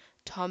where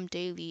Tom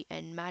Daly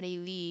and Maddie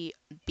Lee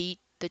beat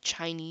the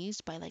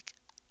Chinese by like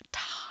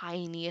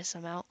tiniest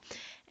amount,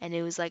 and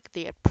it was like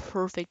they had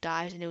perfect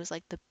dives, and it was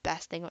like the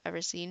best thing I've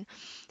ever seen.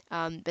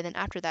 But then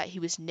after that, he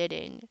was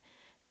knitting,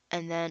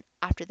 and then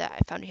after that, I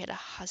found he had a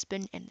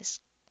husband and this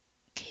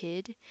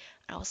kid,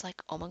 and I was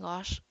like, oh my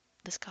gosh,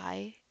 this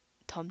guy,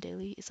 Tom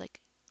Daly, is like,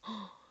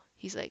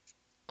 he's like,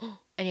 and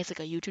he has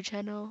like a YouTube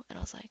channel, and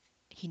I was like,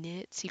 he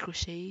knits, he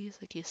crochets,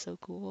 like he's so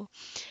cool.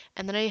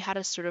 And then I had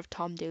a sort of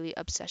Tom Daly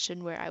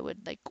obsession where I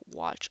would like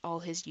watch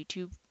all his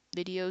YouTube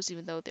videos,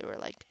 even though they were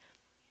like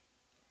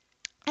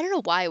I don't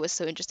know why I was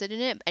so interested in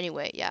it. But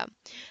anyway, yeah,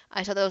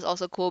 I thought that was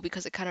also cool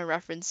because it kind of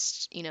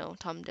referenced,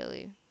 Tom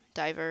Daly,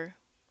 diver,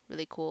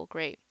 really cool,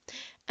 great.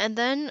 And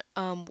then,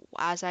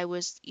 as I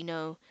was,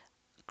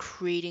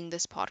 creating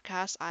this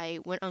podcast, I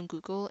went on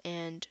Google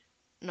and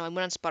no, I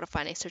went on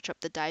Spotify and I searched up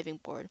the diving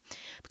board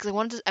because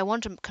I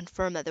wanted to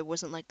confirm that there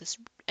wasn't like this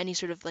any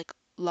sort of like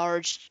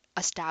large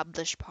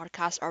established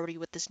podcast already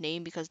with this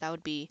name because that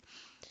would be,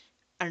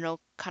 I don't know,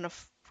 kind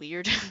of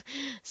weird.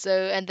 So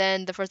and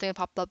then the first thing that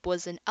popped up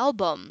was an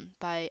album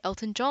by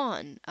Elton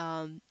John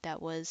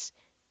that was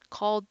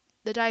called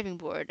The Diving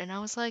Board, and I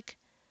was like,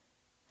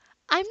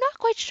 I'm not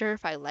quite sure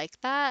if I like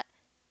that,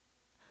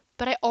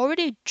 but I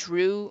already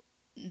drew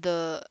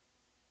the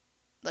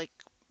like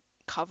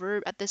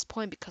cover at this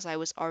point because I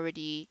was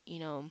already,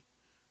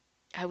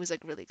 I was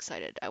like really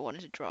excited. I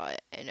wanted to draw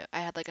it and I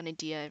had like an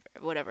idea,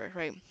 whatever,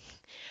 right?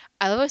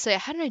 I always say I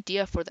had an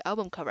idea for the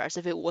album cover as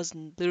if it was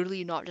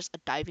literally not just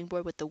a diving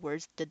board with the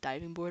words the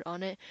diving board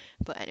on it.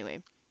 But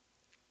anyway,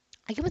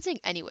 I keep on saying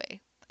anyway.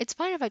 It's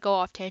fine if I go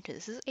off tangent.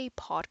 This is a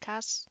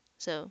podcast,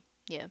 so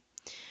yeah.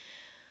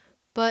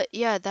 But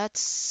yeah, that's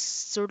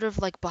sort of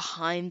like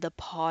behind the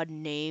pod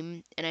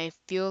name, and I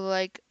feel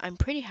like I'm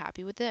pretty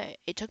happy with it.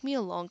 It took me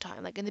a long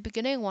time. Like in the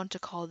beginning, I wanted to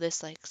call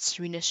this like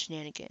Sarina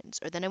Shenanigans,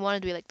 or then I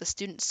wanted to be like the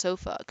student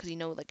sofa, because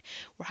like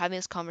we're having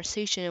this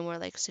conversation and we're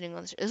like sitting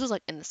on this. This was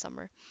like in the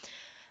summer,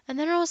 and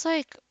then I was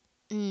like,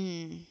 I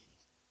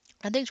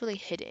think it's really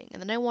hitting.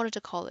 And then I wanted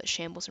to call it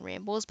Shambles and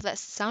Rambles, but that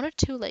sounded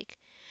too like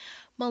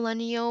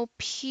millennial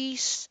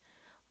peace.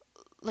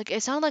 Like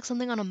it sounded like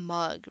something on a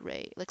mug,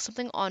 right? Like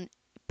something on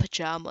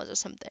pajamas or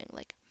something.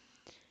 Like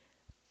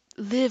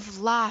live,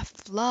 laugh,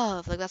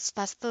 love. Like that's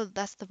the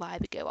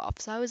vibe it gave off.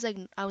 So I was like,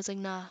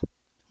 nah,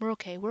 we're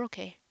okay.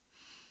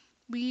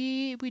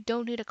 We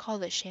don't need to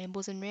call it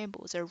shambles and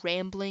rambles or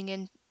rambling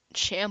and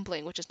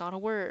shambling, which is not a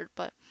word,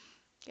 but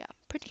yeah,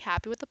 pretty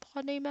happy with the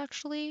pod name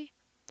actually.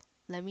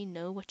 Let me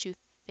know what you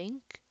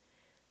think.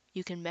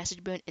 You can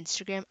message me on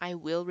Instagram. I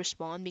will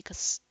respond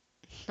because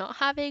not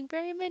having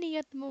very many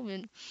at the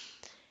moment.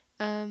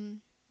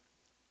 Um,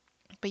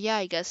 but yeah,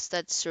 I guess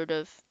that's sort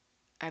of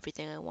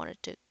everything I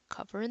wanted to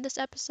cover in this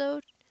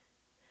episode.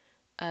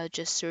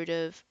 Just sort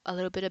of a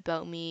little bit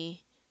about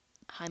me.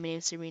 Hi, my name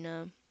is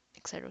Sarina,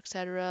 etc.,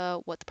 etc.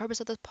 What the purpose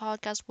of this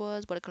podcast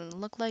was, what it gonna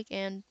look like,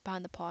 and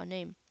behind the pod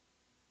name.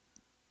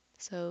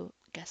 So,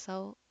 guess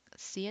I'll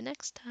see you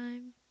next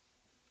time.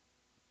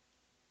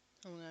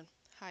 Oh my god.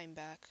 Hi, I'm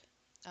back.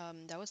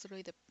 That was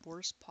literally the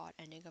worst pod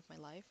ending of my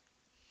life.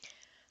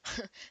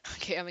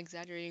 Okay, I'm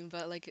exaggerating,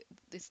 but like,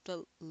 it's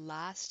the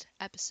last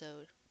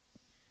episode.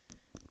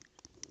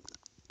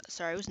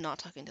 Sorry, I was not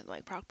talking to the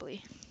mic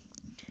properly.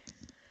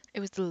 It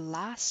was the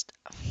last.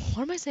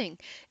 What am I saying?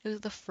 It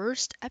was the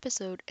first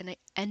episode, and I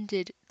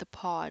ended the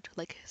pod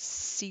like,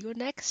 "See you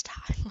next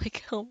time."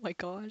 Like, oh my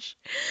gosh,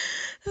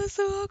 that was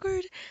so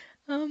awkward.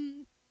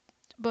 Um,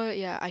 but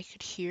yeah, I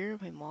could hear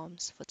my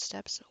mom's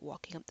footsteps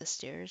walking up the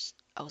stairs.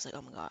 I was like,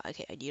 "Oh my god,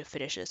 okay, I need to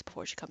finish this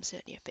before she comes in.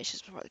 I need to finish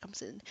this before she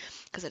comes in,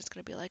 because then it's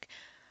gonna be like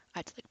I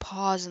had to like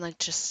pause and like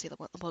just see the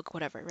book,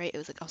 whatever, right?" It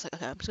was like I was like,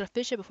 "Okay, I'm just gonna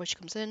finish it before she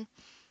comes in,"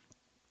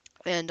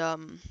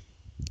 and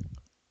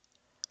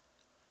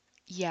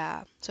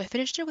yeah, so I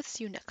finished it with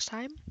 "See you next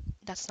time."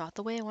 That's not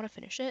the way I want to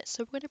finish it,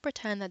 so we're going to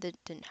pretend that it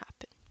didn't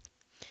happen.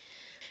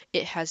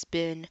 It has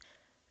been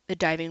the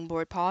Diving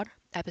Board Pod,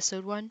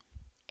 episode 1,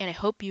 and I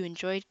hope you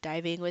enjoyed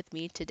diving with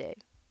me today.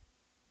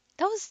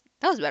 That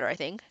was better, I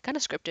think. Kind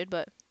of scripted,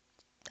 but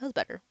that was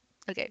better.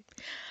 Okay,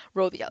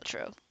 roll the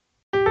outro.